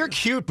 seriously. I mean, you're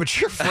cute, but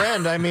your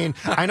friend. I mean,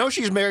 I know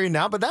she's married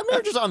now, but that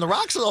marriage is on the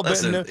rocks a little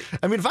bit. And,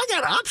 I mean, if I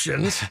got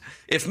options,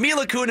 if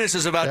Mila Kunis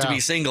is about to be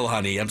single,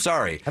 honey, I'm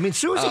sorry. I mean,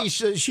 Susie,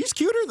 she's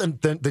cuter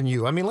than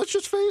you. I mean, let's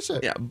just face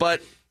it. Yeah,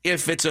 but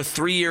if it's a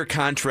 3-year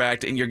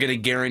contract and you're going to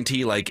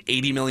guarantee like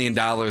 $80 million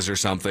or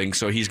something,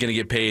 so he's going to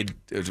get paid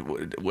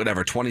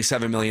whatever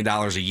 $27 million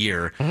a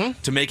year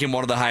to make him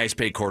one of the highest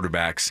paid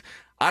quarterbacks.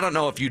 I don't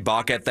know if you'd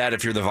balk at that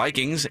if you're the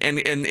Vikings, and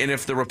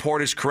if the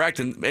report is correct,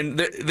 and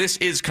this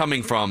is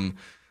coming from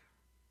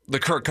the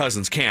Kirk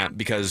Cousins camp,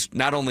 because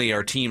not only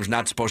are teams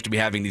not supposed to be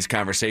having these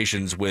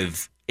conversations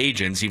with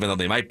agents, even though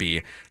they might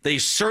be, they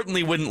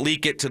certainly wouldn't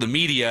leak it to the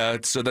media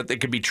so that they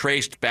could be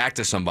traced back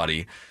to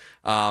somebody.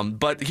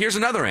 But here's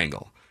another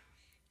angle.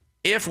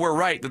 If we're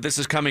right that this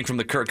is coming from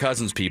the Kirk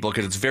Cousins people,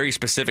 because it's very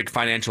specific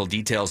financial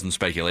details and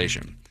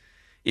speculation,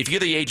 if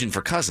you're the agent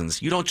for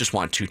Cousins, you don't just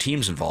want 2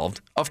 teams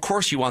involved. Of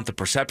course you want the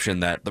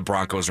perception that the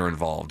Broncos are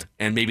involved,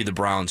 and maybe the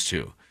Browns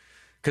too.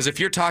 Because if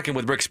you're talking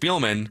with Rick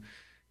Spielman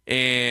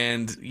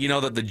and you know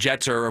that the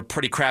Jets are a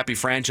pretty crappy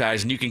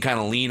franchise, and you can kind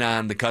of lean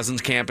on the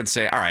Cousins camp and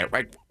say, all right,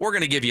 we're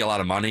going to give you a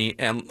lot of money,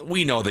 and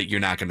we know that you're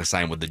not going to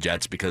sign with the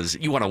Jets because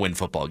you want to win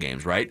football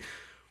games, right?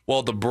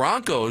 Well, the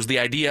Broncos, the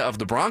idea of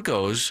the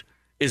Broncos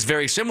is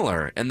very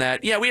similar in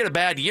that, yeah, we had a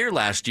bad year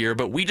last year,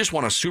 but we just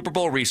won a Super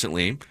Bowl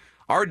recently.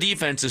 Our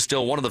defense is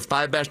still one of the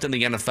 5 best in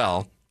the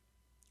NFL.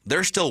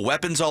 There's still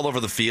weapons all over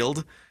the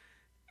field,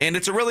 and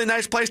it's a really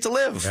nice place to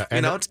live.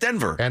 Yeah, it's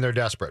Denver. And they're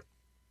desperate.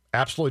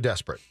 Absolutely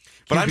desperate.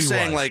 But I'm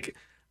saying,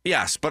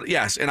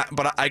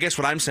 but I guess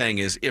what I'm saying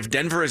is if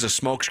Denver is a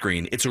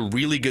smokescreen, it's a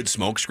really good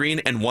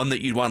smokescreen and one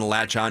that you'd want to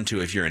latch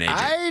onto if you're an agent.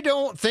 I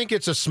don't think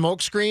it's a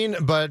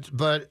smokescreen,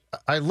 but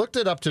I looked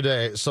it up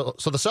today. So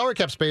the salary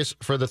cap space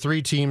for the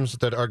 3 teams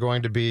that are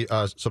going to be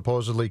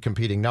supposedly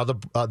competing. Now,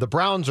 the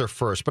Browns are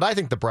first, but I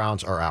think the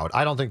Browns are out.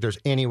 I don't think there's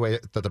any way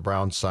that the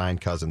Browns sign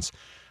Cousins.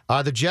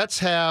 The Jets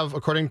have,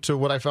 according to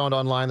what I found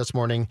online this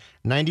morning,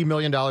 $90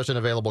 million in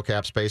available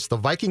cap space. The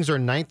Vikings are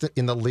 9th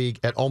in the league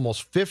at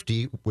almost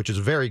 50, which is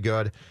very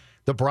good.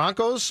 The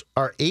Broncos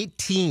are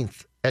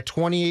 18th at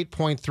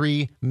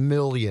 $28.3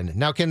 million.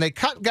 Now, can they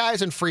cut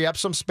guys and free up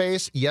some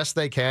space? Yes,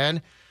 they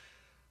can.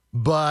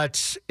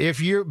 But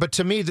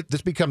to me,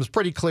 this becomes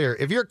pretty clear.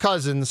 If you're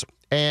Cousins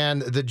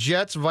and the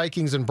Jets,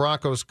 Vikings, and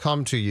Broncos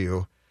come to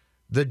you,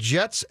 the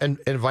Jets and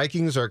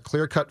Vikings are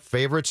clear-cut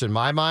favorites in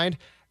my mind.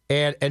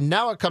 And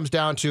now it comes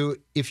down to,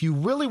 if you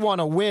really want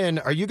to win,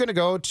 are you going to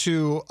go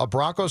to a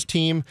Broncos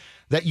team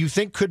that you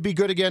think could be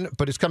good again,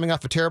 but is coming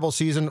off a terrible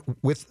season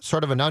with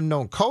sort of an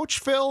unknown coach,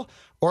 Phil?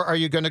 Or are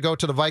you going to go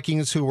to the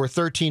Vikings, who were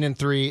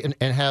 13-3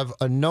 and have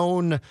a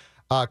known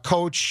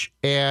coach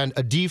and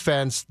a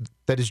defense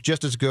that is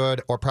just as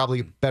good or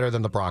probably better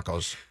than the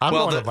Broncos? I'm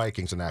going to the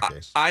Vikings in that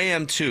case. I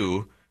am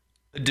too.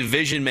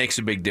 Division makes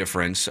a big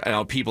difference. I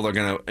know people are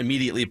going to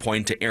immediately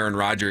point to Aaron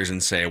Rodgers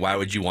and say, "Why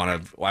would you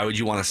want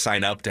to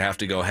sign up to have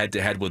to go head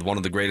to head with one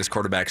of the greatest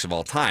quarterbacks of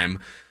all time?"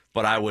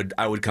 But I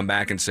would come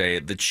back and say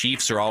the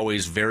Chiefs are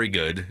always very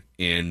good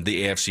in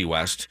the AFC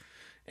West,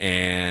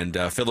 and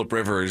Phillip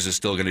Rivers is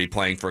still going to be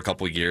playing for a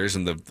couple of years.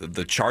 And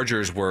the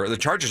Chargers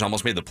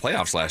almost made the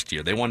playoffs last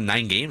year. They won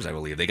 9 games, I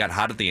believe. They got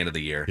hot at the end of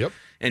the year. Yep.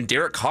 And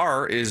Derek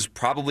Carr is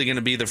probably going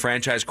to be the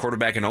franchise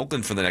quarterback in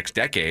Oakland for the next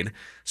decade.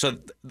 So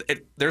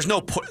there's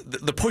no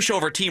the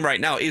pushover team right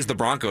now is the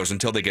Broncos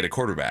until they get a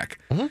quarterback.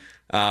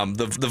 Mm-hmm.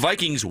 The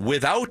Vikings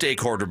without a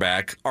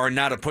quarterback are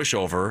not a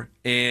pushover,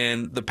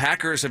 and the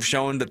Packers have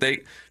shown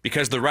that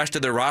because the rest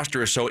of their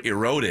roster is so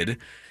eroded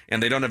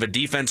and they don't have a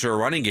defense or a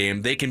running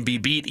game, they can be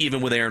beat even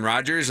with Aaron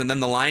Rodgers. And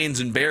then the Lions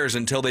and Bears,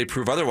 until they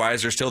prove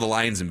otherwise, are still the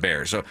Lions and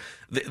Bears. So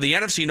the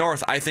NFC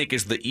North, I think,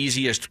 is the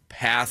easiest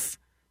path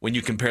when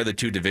you compare the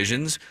 2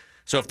 divisions.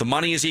 So if the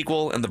money is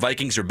equal and the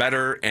Vikings are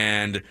better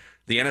and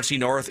the NFC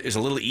North is a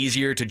little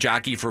easier to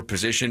jockey for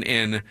position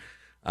in,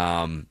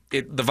 The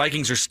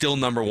Vikings are still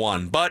number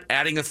one, but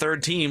adding a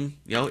third team,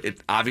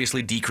 it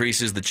obviously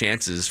decreases the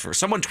chances.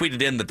 Someone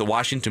tweeted in that the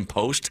Washington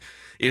Post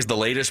is the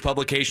latest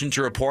publication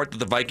to report that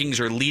the Vikings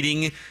are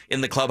leading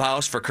in the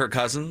clubhouse for Kirk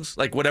Cousins,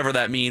 like whatever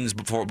that means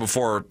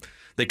before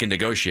they can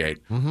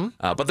negotiate. Mm-hmm.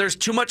 But there's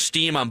too much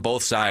steam on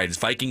both sides,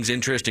 Vikings'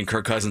 interest and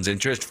Kirk Cousins'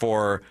 interest,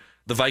 for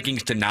the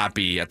Vikings to not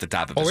be at the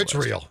top of this list. Oh,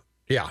 it's real.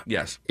 Yeah.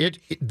 Yes.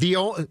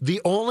 The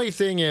only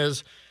thing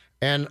is,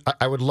 and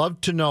I would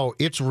love to know,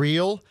 it's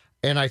real.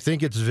 And I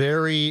think it's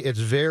very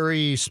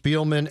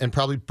Spielman and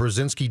probably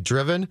Brzezinski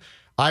driven.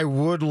 I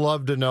would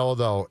love to know,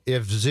 though,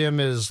 if Zim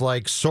is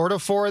like sort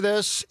of for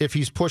this, if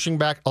he's pushing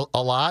back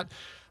a lot.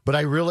 But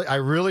I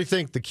really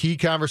think the key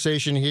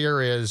conversation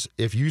here is,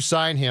 if you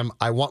sign him,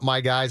 I want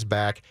my guys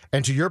back.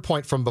 And to your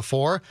point from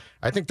before,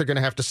 I think they're going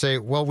to have to say,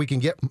 well, we can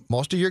get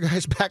most of your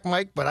guys back,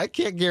 Mike, but I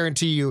can't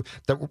guarantee you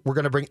that we're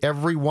going to bring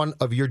every one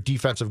of your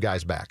defensive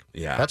guys back.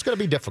 Yeah. That's going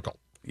to be difficult.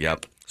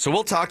 Yep. So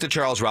we'll talk to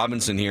Charles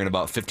Robinson here in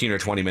about 15 or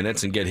 20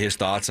 minutes and get his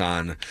thoughts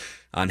on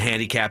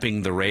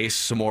handicapping the race,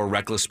 some more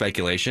reckless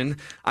speculation.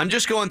 I'm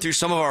just going through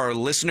some of our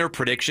listener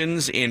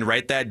predictions and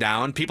Write That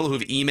Down. People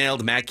who've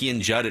emailed Mackey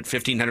and Judd at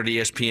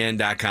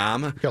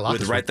 1500ESPN.com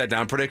with Write That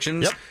Down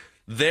predictions. Yep.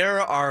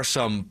 There are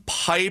some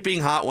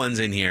piping hot ones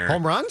in here.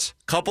 Home runs?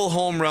 Couple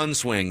home run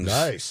swings.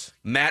 Nice.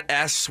 Matt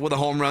S. with a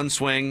home run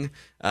swing.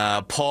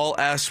 Paul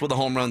S. with a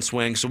home run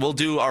swing. So we'll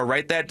do our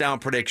Write That Down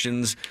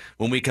predictions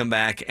when we come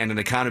back, and an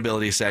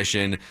accountability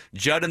session.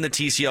 Judd in the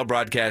TCL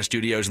broadcast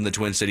studios in the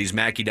Twin Cities.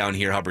 Mackey down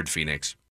here, Hubbard, Phoenix.